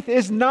faith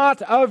is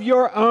not of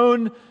your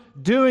own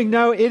doing.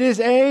 No, it is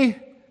a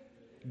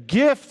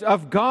gift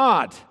of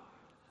God,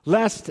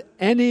 lest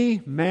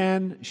any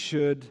man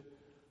should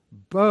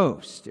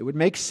boast. It would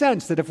make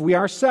sense that if we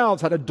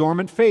ourselves had a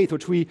dormant faith,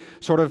 which we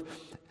sort of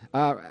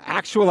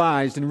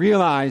actualized and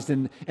realized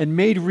and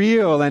made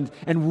real, and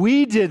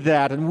we did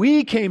that, and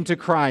we came to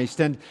Christ,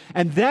 and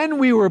then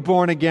we were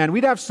born again,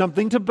 we'd have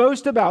something to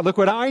boast about. Look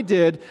what I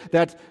did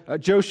that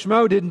Joe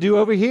Schmo didn't do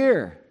over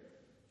here.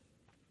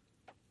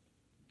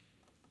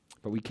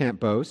 But we can't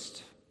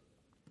boast.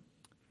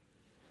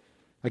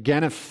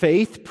 Again, if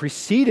faith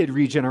preceded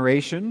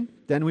regeneration,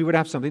 then we would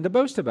have something to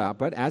boast about.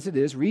 But as it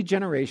is,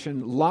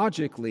 regeneration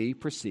logically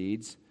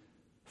precedes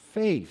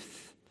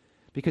faith.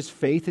 Because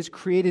faith is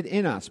created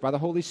in us by the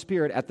Holy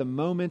Spirit at the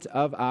moment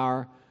of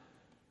our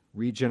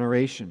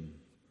regeneration.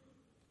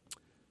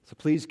 So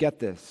please get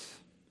this.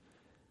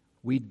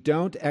 We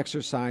don't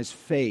exercise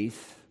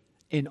faith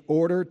in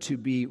order to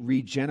be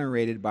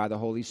regenerated by the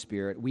Holy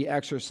Spirit. We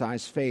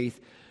exercise faith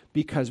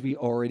because we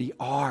already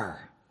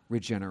are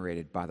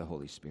regenerated by the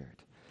Holy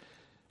Spirit.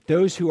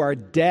 Those who are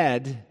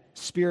dead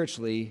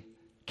spiritually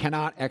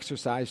cannot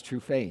exercise true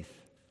faith.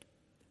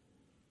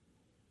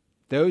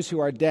 Those who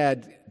are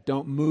dead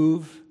don't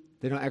move,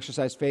 they don't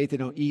exercise faith, they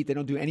don't eat, they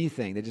don't do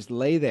anything. They just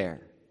lay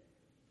there.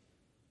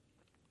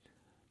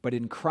 But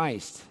in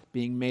Christ,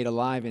 being made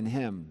alive in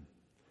Him,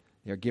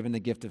 they are given the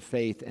gift of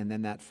faith, and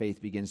then that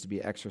faith begins to be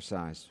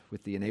exercised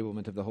with the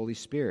enablement of the Holy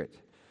Spirit.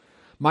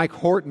 Mike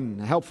Horton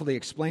helpfully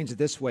explains it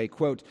this way,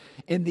 quote,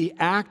 "In the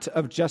act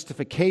of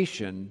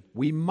justification,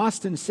 we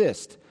must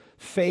insist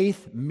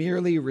faith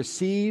merely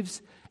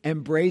receives,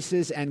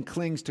 embraces, and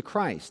clings to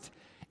Christ.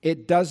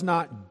 It does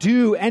not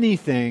do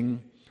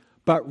anything,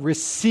 but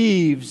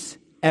receives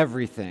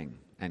everything,"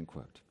 end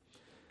quote.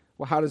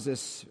 Well, how does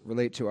this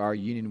relate to our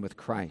union with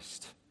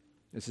Christ?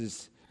 This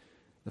is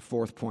the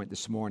fourth point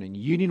this morning.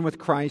 Union with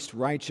Christ,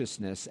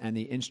 righteousness, and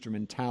the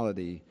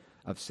instrumentality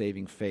of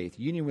saving faith.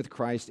 Union with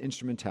Christ,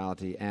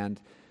 instrumentality, and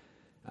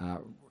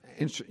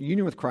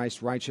union with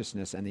Christ,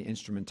 righteousness, and the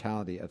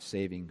instrumentality of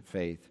saving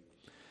faith.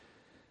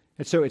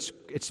 And so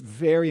it's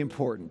very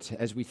important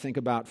as we think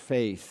about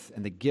faith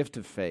and the gift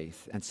of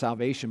faith and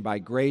salvation by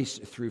grace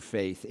through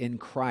faith in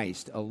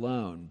Christ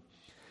alone,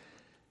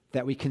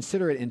 that we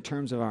consider it in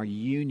terms of our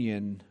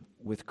union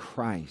with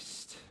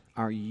Christ.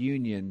 Our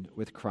union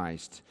with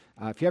Christ.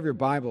 If you have your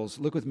Bibles,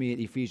 look with me at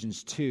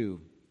Ephesians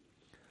 2,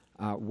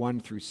 1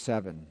 through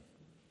 7.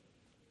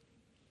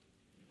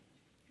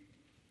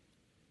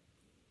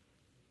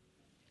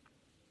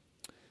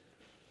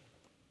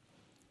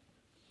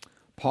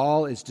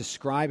 Paul is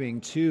describing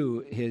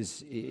to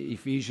his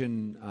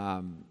Ephesian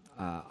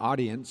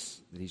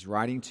audience that he's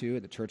writing to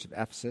at the church of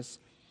Ephesus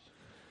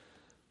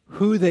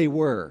who they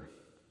were.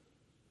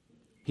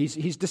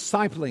 He's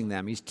discipling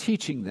them. He's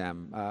teaching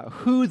them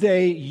who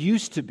they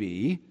used to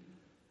be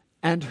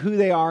and who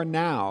they are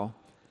now.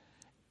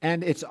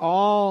 And it's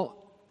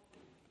all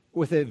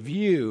with a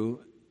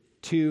view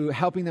to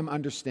helping them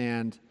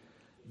understand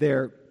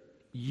their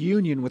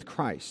union with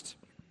Christ.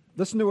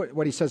 Listen to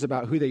what he says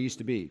about who they used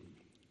to be.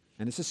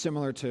 And this is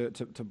similar to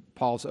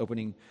Paul's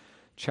opening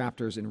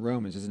chapters in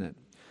Romans, isn't it?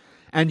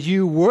 "And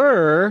you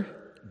were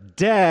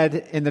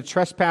dead in the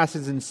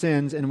trespasses and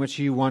sins in which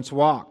you once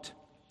walked,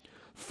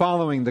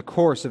 following the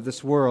course of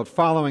this world,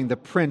 following the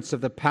prince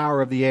of the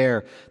power of the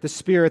air, the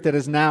spirit that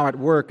is now at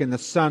work in the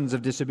sons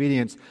of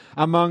disobedience,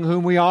 among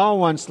whom we all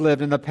once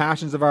lived in the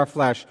passions of our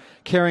flesh,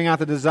 carrying out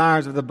the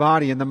desires of the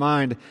body and the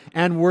mind,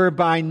 and were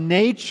by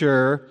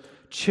nature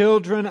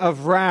children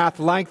of wrath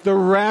like the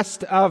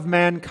rest of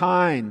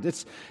mankind."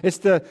 It's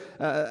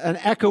an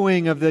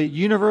echoing of the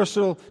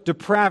universal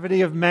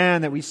depravity of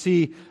man that we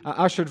see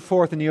ushered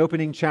forth in the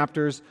opening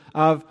chapters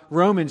of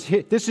Romans.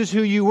 This is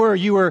who you were.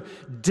 You were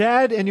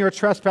dead in your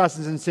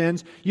trespasses and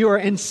sins. You are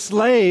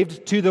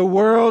enslaved to the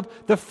world,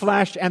 the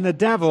flesh, and the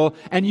devil,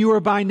 and you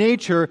are by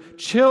nature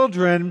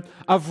children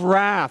of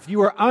wrath.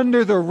 You are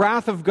under the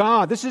wrath of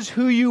God. This is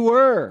who you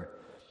were.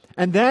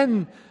 And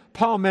then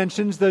Paul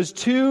mentions those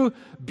two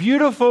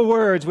beautiful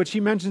words, which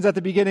he mentions at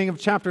the beginning of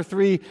chapter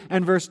 3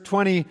 and verse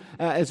 20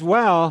 as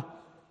well.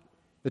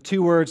 The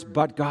two words,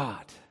 "but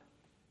God."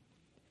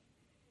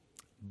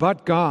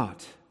 But God,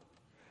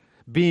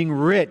 being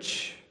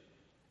rich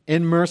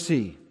in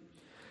mercy,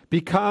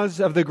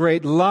 because of the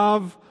great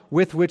love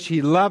with which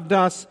He loved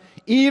us,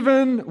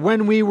 even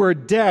when we were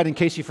dead, in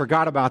case you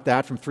forgot about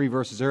that from 3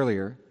 verses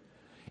earlier,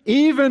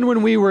 even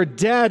when we were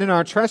dead in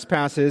our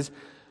trespasses,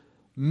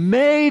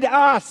 made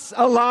us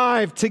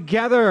alive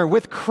together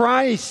with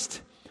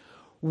Christ.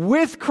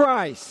 With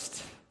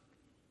Christ.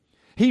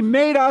 He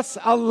made us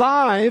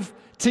alive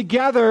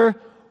together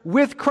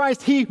with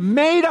Christ. He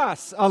made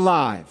us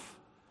alive.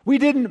 We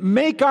didn't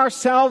make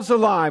ourselves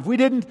alive. We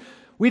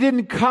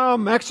didn't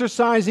come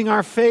exercising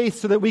our faith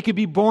so that we could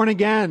be born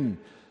again.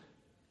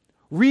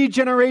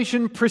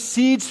 Regeneration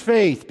precedes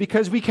faith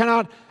because we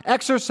cannot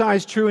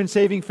exercise true and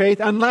saving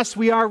faith unless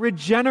we are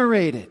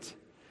regenerated.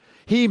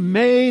 He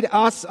made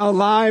us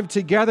alive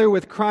together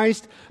with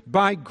Christ.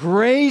 By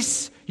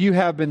grace you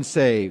have been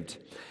saved.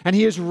 And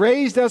He has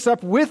raised us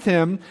up with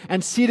Him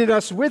and seated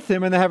us with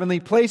Him in the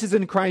heavenly places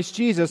in Christ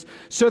Jesus,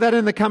 so that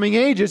in the coming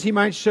ages He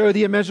might show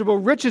the immeasurable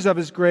riches of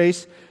His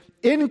grace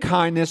in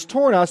kindness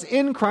toward us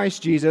in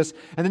Christ Jesus.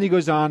 And then he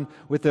goes on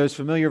with those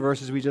familiar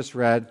verses we just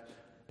read,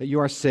 that you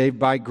are saved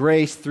by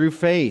grace through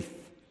faith.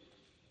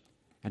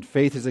 And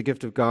faith is a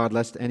gift of God,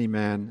 lest any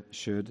man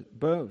should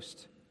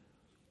boast.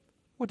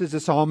 What does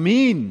this all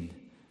mean?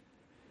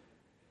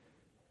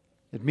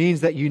 It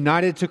means that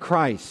united to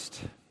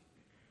Christ,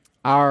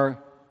 our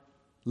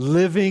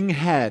living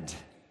head,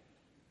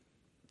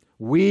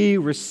 we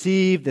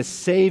receive the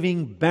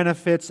saving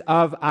benefits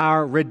of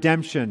our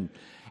redemption.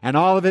 And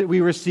all of it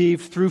we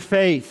receive through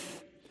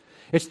faith.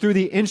 It's through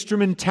the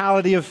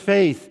instrumentality of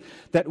faith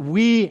that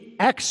we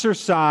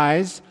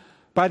exercise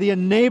by the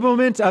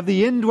enablement of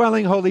the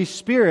indwelling Holy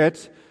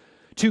Spirit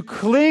to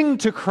cling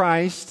to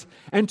Christ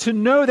and to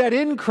know that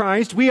in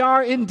Christ we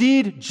are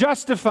indeed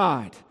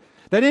justified.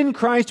 That in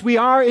Christ we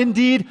are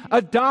indeed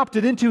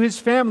adopted into His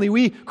family.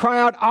 We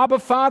cry out, Abba,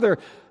 Father,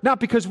 not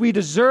because we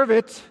deserve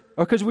it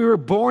or because we were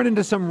born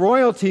into some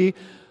royalty,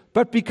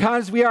 but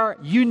because we are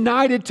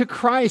united to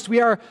Christ.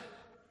 We are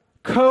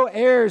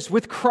co-heirs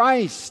with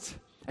Christ.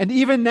 And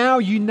even now,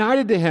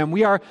 united to Him,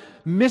 we are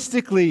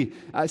mystically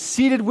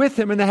seated with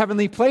Him in the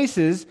heavenly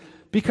places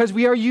because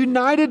we are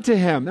united to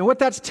Him. And what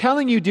that's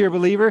telling you, dear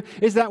believer,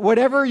 is that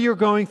whatever you're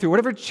going through,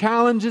 whatever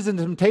challenges and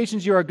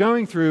temptations you are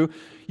going through,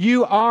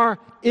 you are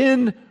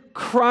in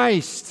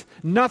Christ,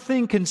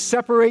 nothing can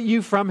separate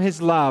you from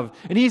his love.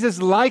 And he's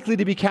as likely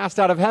to be cast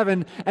out of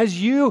heaven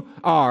as you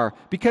are,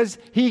 because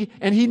he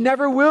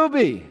never will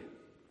be,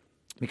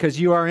 because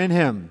you are in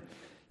him.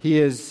 He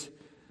is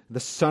the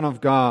Son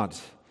of God,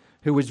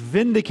 who was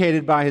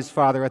vindicated by his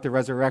Father at the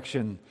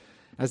resurrection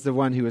as the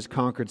one who has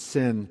conquered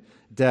sin,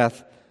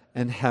 death,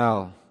 and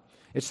hell.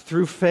 It's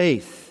through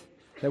faith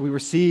that we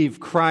receive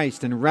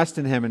Christ and rest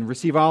in him and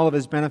receive all of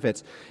his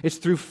benefits. It's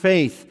through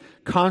faith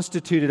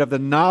constituted of the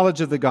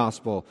knowledge of the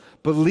gospel,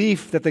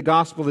 belief that the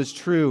gospel is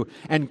true,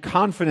 and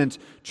confidence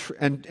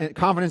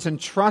and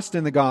trust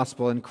in the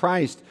gospel, in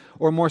Christ,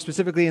 or more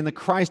specifically in the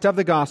Christ of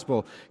the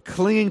gospel,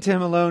 clinging to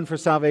him alone for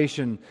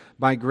salvation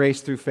by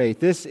grace through faith.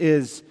 This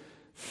is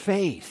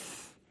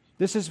faith.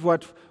 This is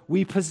what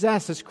we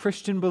possess as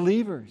Christian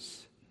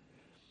believers.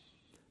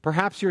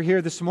 Perhaps you're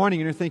here this morning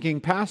and you're thinking,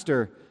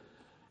 Pastor,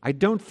 I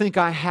don't think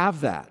I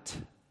have that.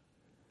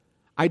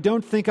 I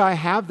don't think I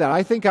have that.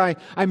 I think I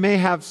may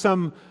have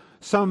some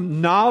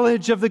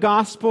knowledge of the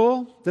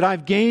gospel that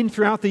I've gained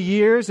throughout the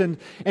years, and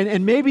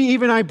maybe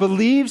even I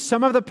believe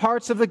some of the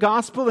parts of the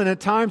gospel, and at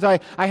times I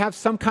have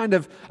some kind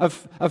of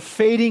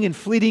fading and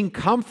fleeting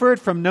comfort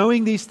from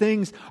knowing these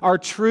things are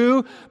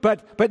true,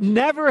 but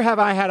never have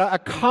I had a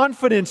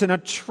confidence and a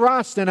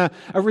trust and a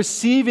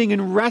receiving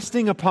and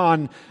resting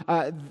upon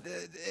of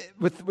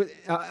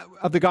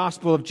the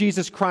gospel of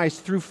Jesus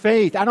Christ through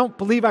faith. I don't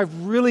believe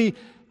I've really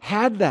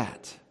had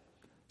that.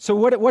 So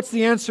what's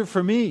the answer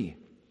for me?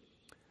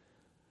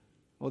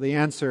 Well, the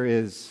answer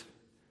is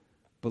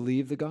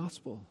believe the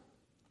gospel.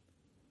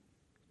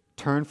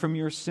 Turn from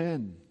your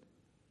sin.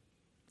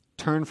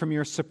 Turn from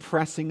your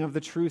suppressing of the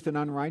truth and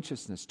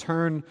unrighteousness.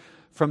 Turn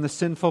from the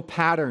sinful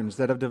patterns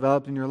that have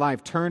developed in your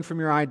life. Turn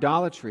from your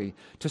idolatry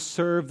to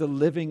serve the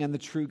living and the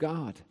true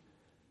God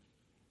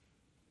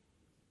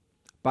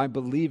by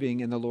believing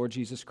in the Lord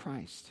Jesus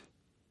Christ,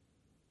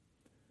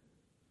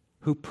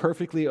 who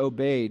perfectly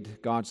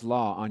obeyed God's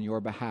law on your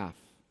behalf,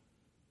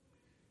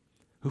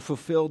 who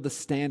fulfilled the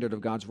standard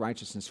of God's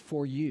righteousness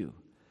for you,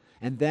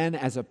 and then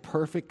as a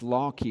perfect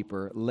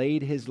lawkeeper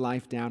laid his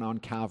life down on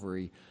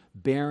Calvary,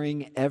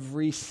 bearing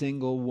every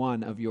single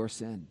one of your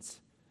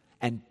sins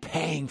and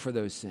paying for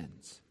those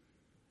sins.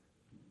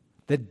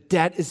 The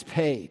debt is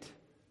paid.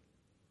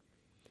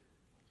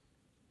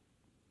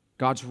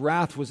 God's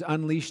wrath was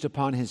unleashed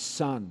upon his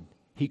Son.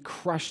 He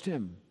crushed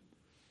him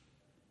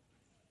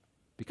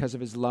because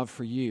of his love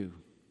for you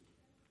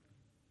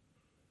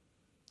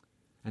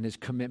and his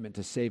commitment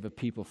to save a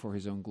people for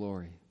his own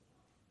glory.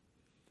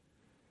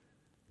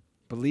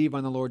 Believe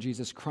on the Lord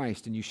Jesus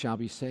Christ and you shall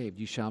be saved.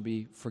 You shall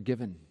be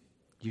forgiven.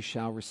 You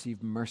shall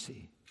receive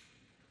mercy.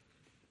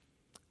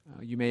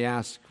 You may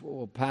ask,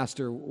 well,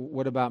 Pastor,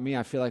 what about me?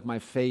 I feel like my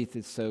faith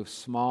is so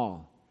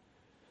small.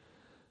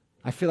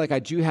 I feel like I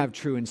do have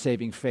true and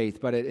saving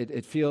faith, but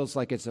it feels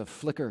like it's a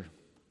flicker.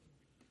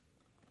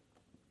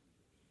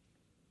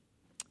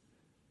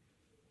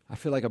 I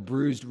feel like a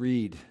bruised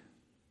reed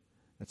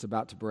that's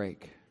about to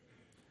break.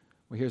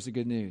 Well, here's the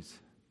good news.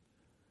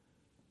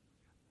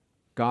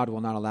 God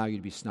will not allow you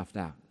to be snuffed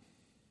out.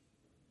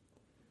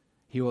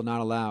 He will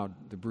not allow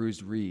the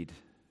bruised reed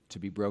to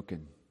be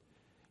broken.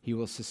 He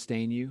will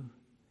sustain you.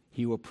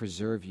 He will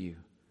preserve you.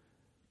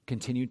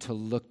 Continue to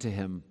look to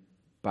him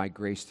by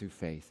grace through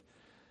faith.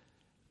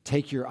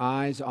 Take your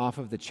eyes off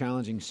of the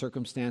challenging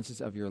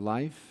circumstances of your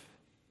life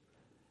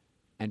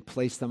and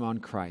place them on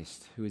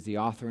Christ, who is the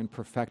author and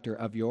perfecter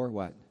of your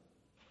what?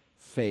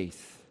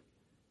 Faith,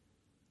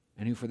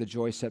 and who for the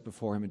joy set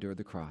before him endured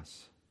the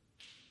cross.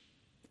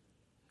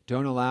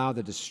 Don't allow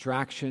the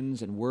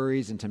distractions and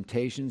worries and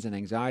temptations and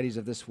anxieties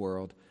of this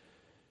world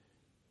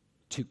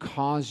to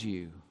cause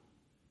you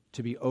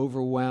to be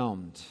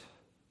overwhelmed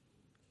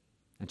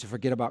and to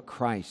forget about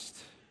Christ,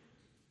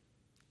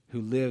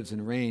 who lives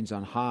and reigns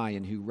on high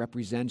and who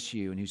represents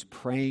you and who's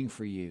praying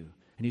for you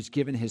and who's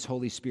given his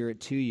Holy Spirit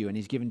to you and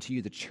he's given to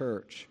you the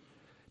church.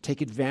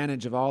 Take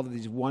advantage of all of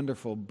these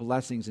wonderful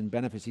blessings and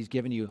benefits he's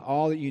given you,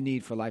 all that you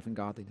need for life and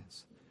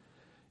godliness.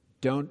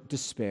 Don't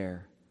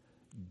despair.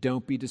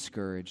 Don't be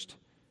discouraged.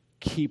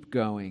 Keep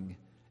going.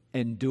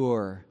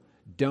 Endure.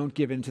 Don't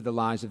give in to the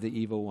lies of the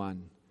evil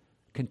one.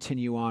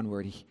 Continue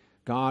onward.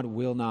 God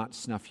will not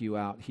snuff you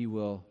out. He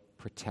will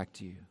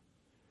protect you.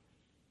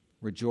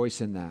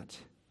 Rejoice in that.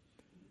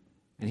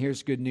 And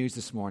here's good news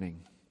this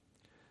morning.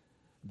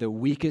 The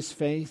weakest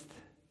faith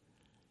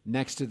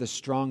next to the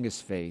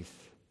strongest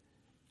faith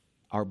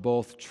are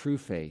both true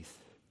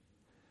faith,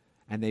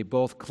 and they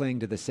both cling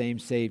to the same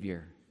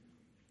Savior.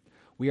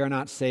 We are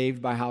not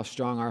saved by how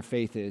strong our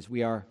faith is.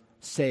 We are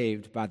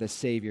saved by the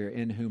Savior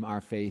in whom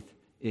our faith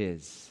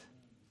is.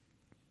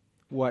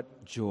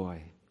 What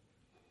joy,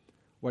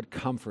 what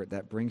comfort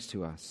that brings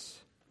to us.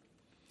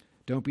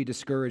 Don't be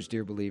discouraged,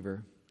 dear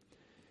believer.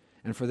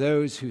 And for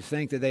those who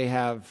think that they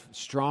have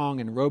strong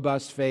and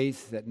robust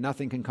faith, that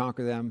nothing can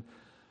conquer them,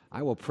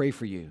 I will pray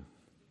for you.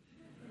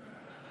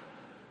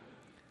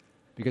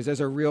 Because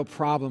there's a real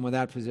problem with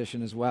that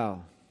position as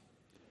well.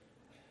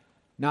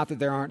 Not that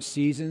there aren't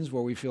seasons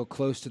where we feel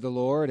close to the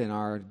Lord and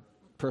our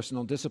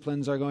personal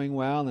disciplines are going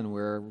well and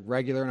we're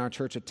regular in our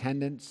church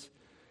attendance.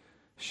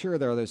 Sure,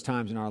 there are those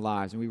times in our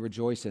lives, and we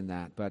rejoice in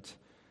that, but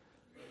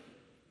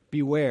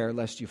beware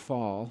lest you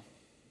fall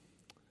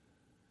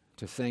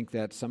to think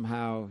that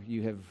somehow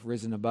you have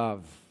risen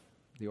above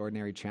the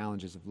ordinary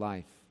challenges of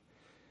life.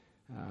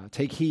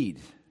 Take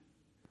heed.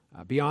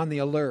 Be on the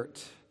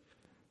alert.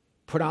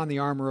 Put on the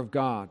armor of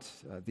God.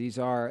 These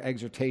are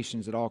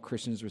exhortations that all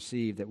Christians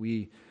receive, that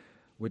we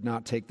would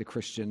not take the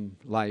Christian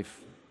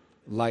life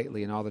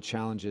lightly and all the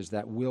challenges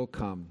that will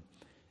come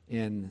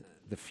in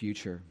the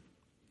future.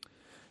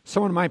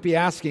 Someone might be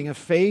asking,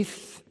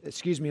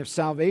 if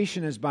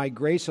salvation is by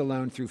grace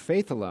alone, through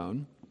faith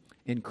alone,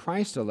 in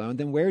Christ alone,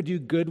 then where do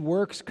good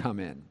works come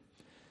in?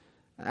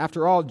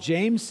 After all,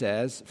 James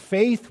says,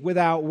 faith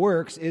without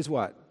works is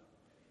what?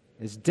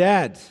 Is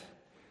dead.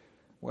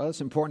 Well,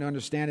 it's important to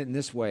understand it in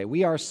this way.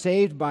 We are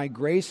saved by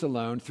grace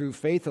alone, through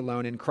faith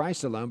alone, in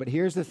Christ alone. But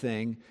here's the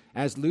thing,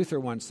 as Luther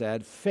once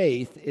said,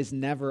 faith is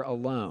never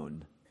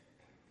alone.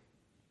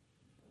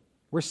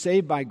 We're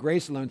saved by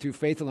grace alone, through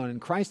faith alone, in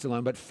Christ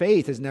alone, but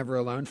faith is never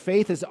alone.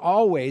 Faith is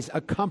always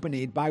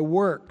accompanied by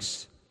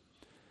works.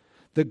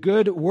 The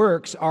good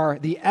works are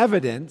the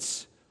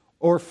evidence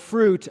or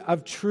fruit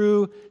of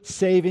true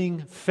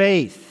saving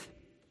faith.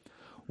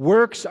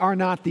 Works are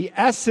not the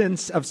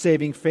essence of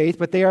saving faith,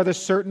 but they are the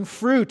certain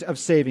fruit of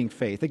saving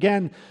faith.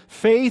 Again,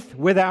 faith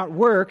without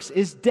works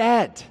is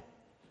dead.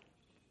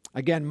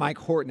 Again, Mike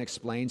Horton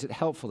explains it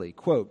helpfully.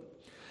 Quote,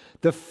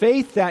 "The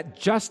faith that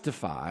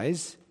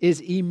justifies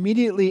is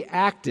immediately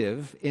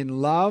active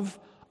in love,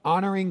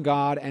 honoring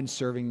God, and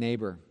serving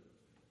neighbor.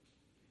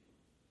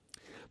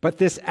 But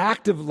this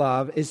act of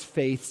love is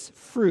faith's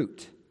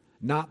fruit,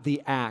 not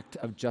the act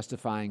of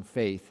justifying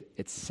faith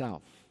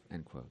itself."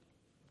 End quote.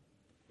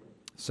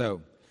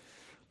 So,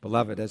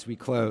 beloved, as we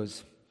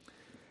close,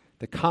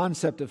 the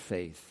concept of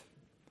faith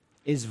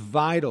is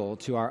vital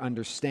to our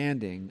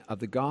understanding of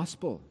the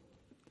gospel.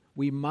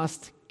 We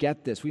must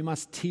get this. We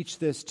must teach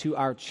this to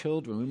our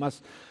children. We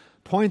must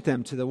point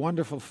them to the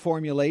wonderful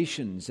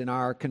formulations in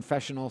our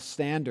confessional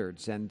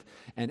standards and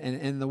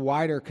the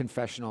wider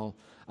confessional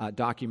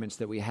documents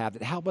that we have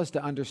that help us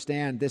to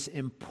understand this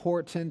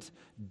important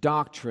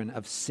doctrine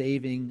of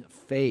saving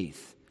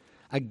faith.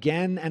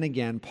 Again and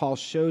again, Paul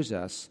shows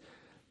us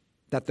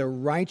that the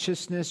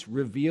righteousness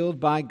revealed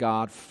by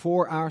God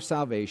for our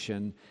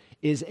salvation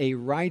is a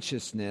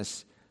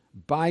righteousness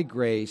by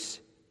grace.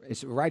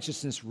 It's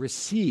righteousness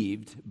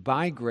received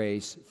by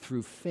grace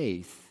through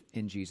faith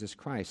in Jesus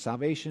Christ.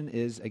 Salvation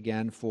is,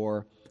 again,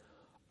 for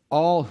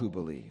all who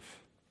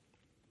believe.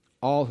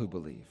 All who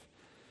believe.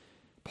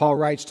 Paul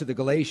writes to the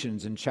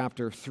Galatians in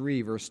chapter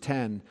 3, verse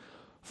 10,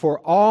 "For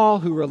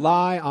all who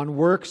rely on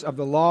works of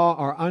the law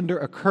are under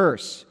a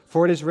curse.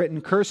 For it is written,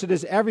 'Cursed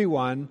is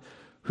everyone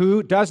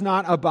who does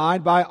not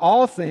abide by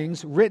all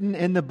things written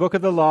in the book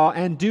of the law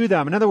and do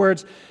them.'" In other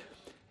words,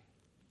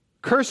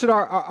 cursed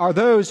are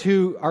those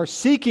who are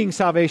seeking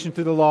salvation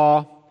through the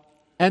law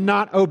and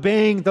not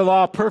obeying the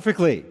law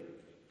perfectly.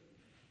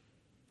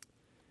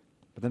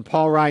 But then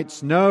Paul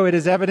writes, "No, it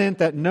is evident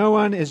that no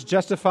one is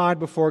justified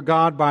before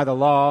God by the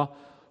law,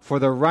 for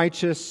the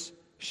righteous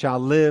shall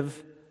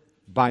live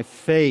by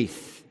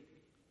faith."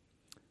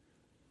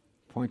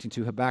 Pointing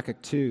to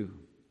Habakkuk 2.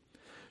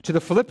 To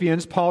the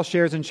Philippians, Paul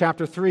shares in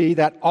chapter 3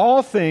 that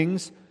all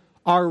things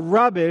are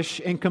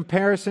rubbish in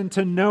comparison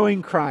to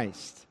knowing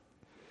Christ.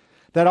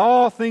 That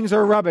all things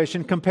are rubbish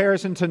in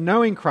comparison to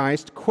knowing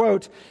Christ,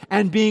 quote,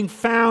 "and being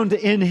found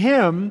in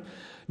Him,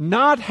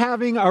 not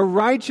having a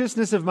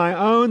righteousness of my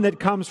own that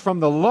comes from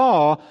the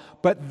law,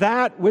 but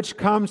that which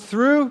comes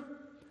through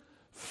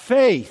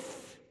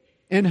faith."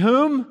 In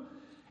whom?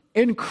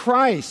 In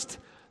Christ,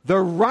 the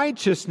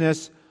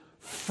righteousness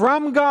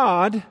from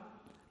God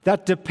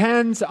that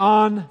depends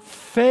on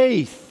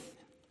faith.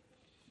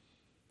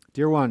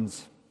 Dear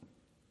ones,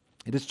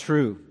 it is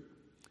true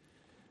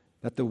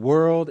that the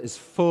world is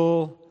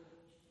full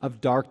of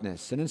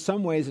darkness. And in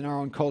some ways in our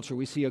own culture,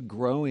 we see a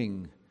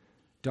growing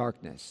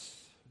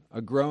darkness,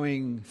 a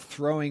growing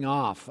throwing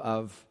off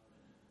of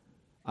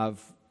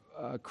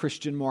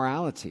Christian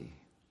morality.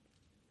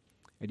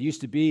 It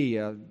used to be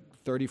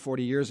 30,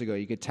 40 years ago,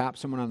 you could tap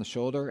someone on the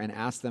shoulder and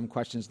ask them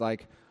questions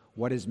like,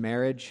 "What is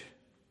marriage?"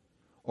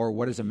 Or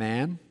 "What is a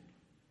man?"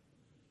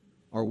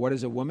 Or "What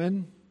is a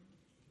woman?"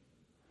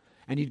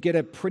 And you'd get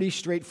a pretty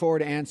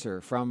straightforward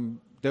answer from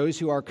those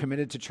who are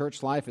committed to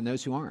church life and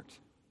those who aren't.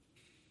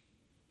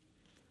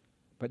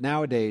 But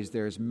nowadays,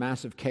 there's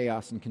massive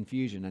chaos and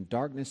confusion, and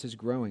darkness is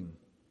growing.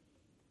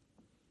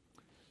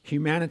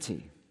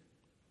 Humanity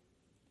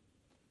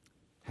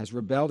has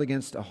rebelled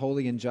against a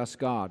holy and just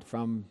God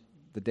from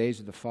the days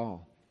of the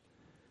fall.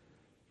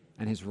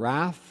 And His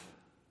wrath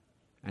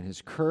and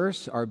His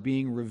curse are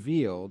being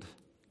revealed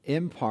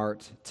in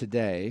part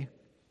today,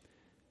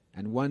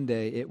 and one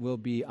day it will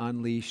be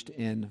unleashed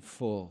in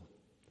full.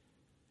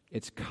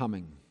 It's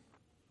coming.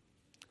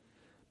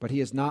 But He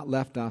has not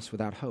left us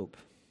without hope.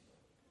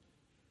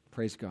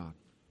 Praise God.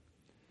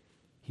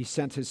 He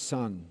sent His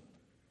Son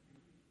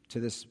to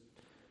this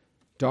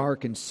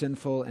dark and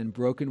sinful and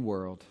broken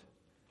world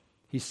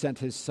He sent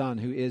his Son,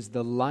 who is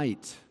the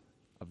light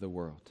of the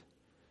world,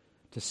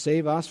 to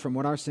save us from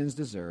what our sins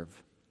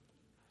deserve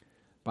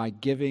by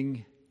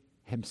giving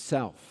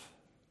himself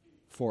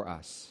for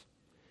us.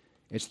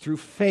 It's through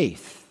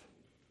faith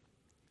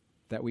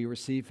that we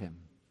receive him.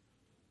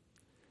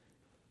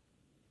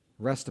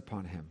 Rest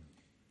upon him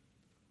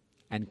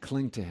and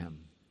cling to him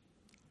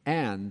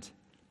and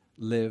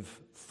live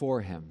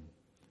for him.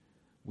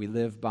 We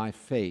live by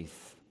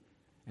faith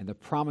and the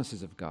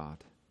promises of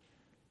God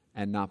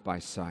and not by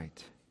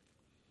sight.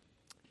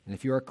 And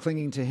if you are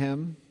clinging to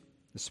him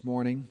this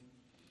morning,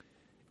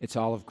 it's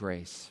all of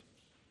grace.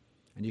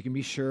 And you can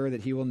be sure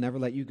that he will never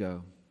let you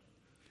go.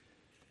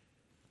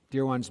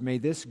 Dear ones, may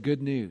this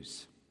good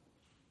news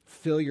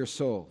fill your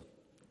soul,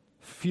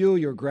 fuel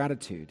your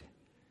gratitude,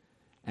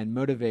 and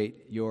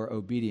motivate your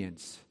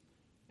obedience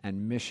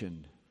and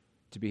mission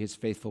to be his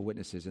faithful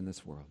witnesses in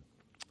this world.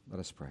 Let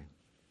us pray.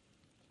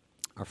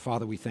 Our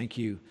Father, we thank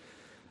you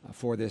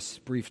for this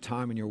brief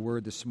time in your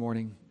word this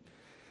morning.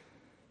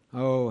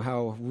 Oh,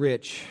 how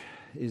rich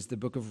is the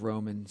book of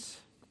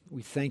Romans.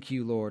 We thank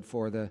you, Lord,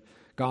 for the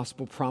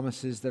gospel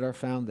promises that are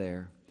found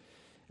there.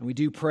 And we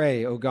do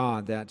pray, O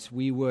God, that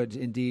we would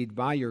indeed,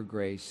 by your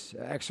grace,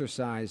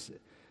 exercise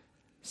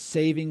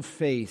saving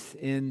faith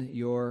in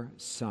your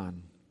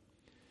Son.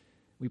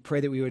 We pray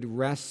that we would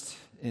rest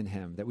in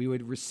him, that we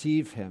would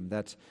receive him,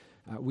 that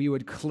we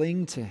would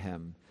cling to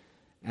him,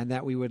 and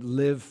that we would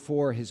live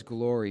for his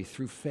glory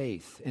through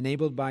faith,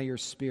 enabled by your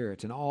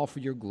Spirit, and all for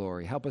your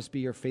glory. Help us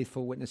be your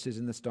faithful witnesses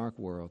in this dark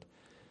world.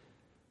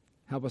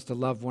 Help us to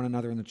love one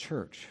another in the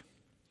church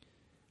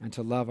and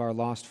to love our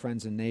lost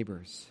friends and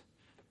neighbors,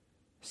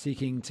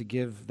 seeking to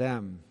give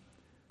them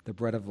the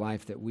bread of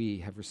life that we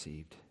have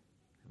received.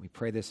 We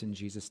pray this in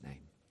Jesus'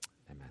 name.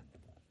 Amen.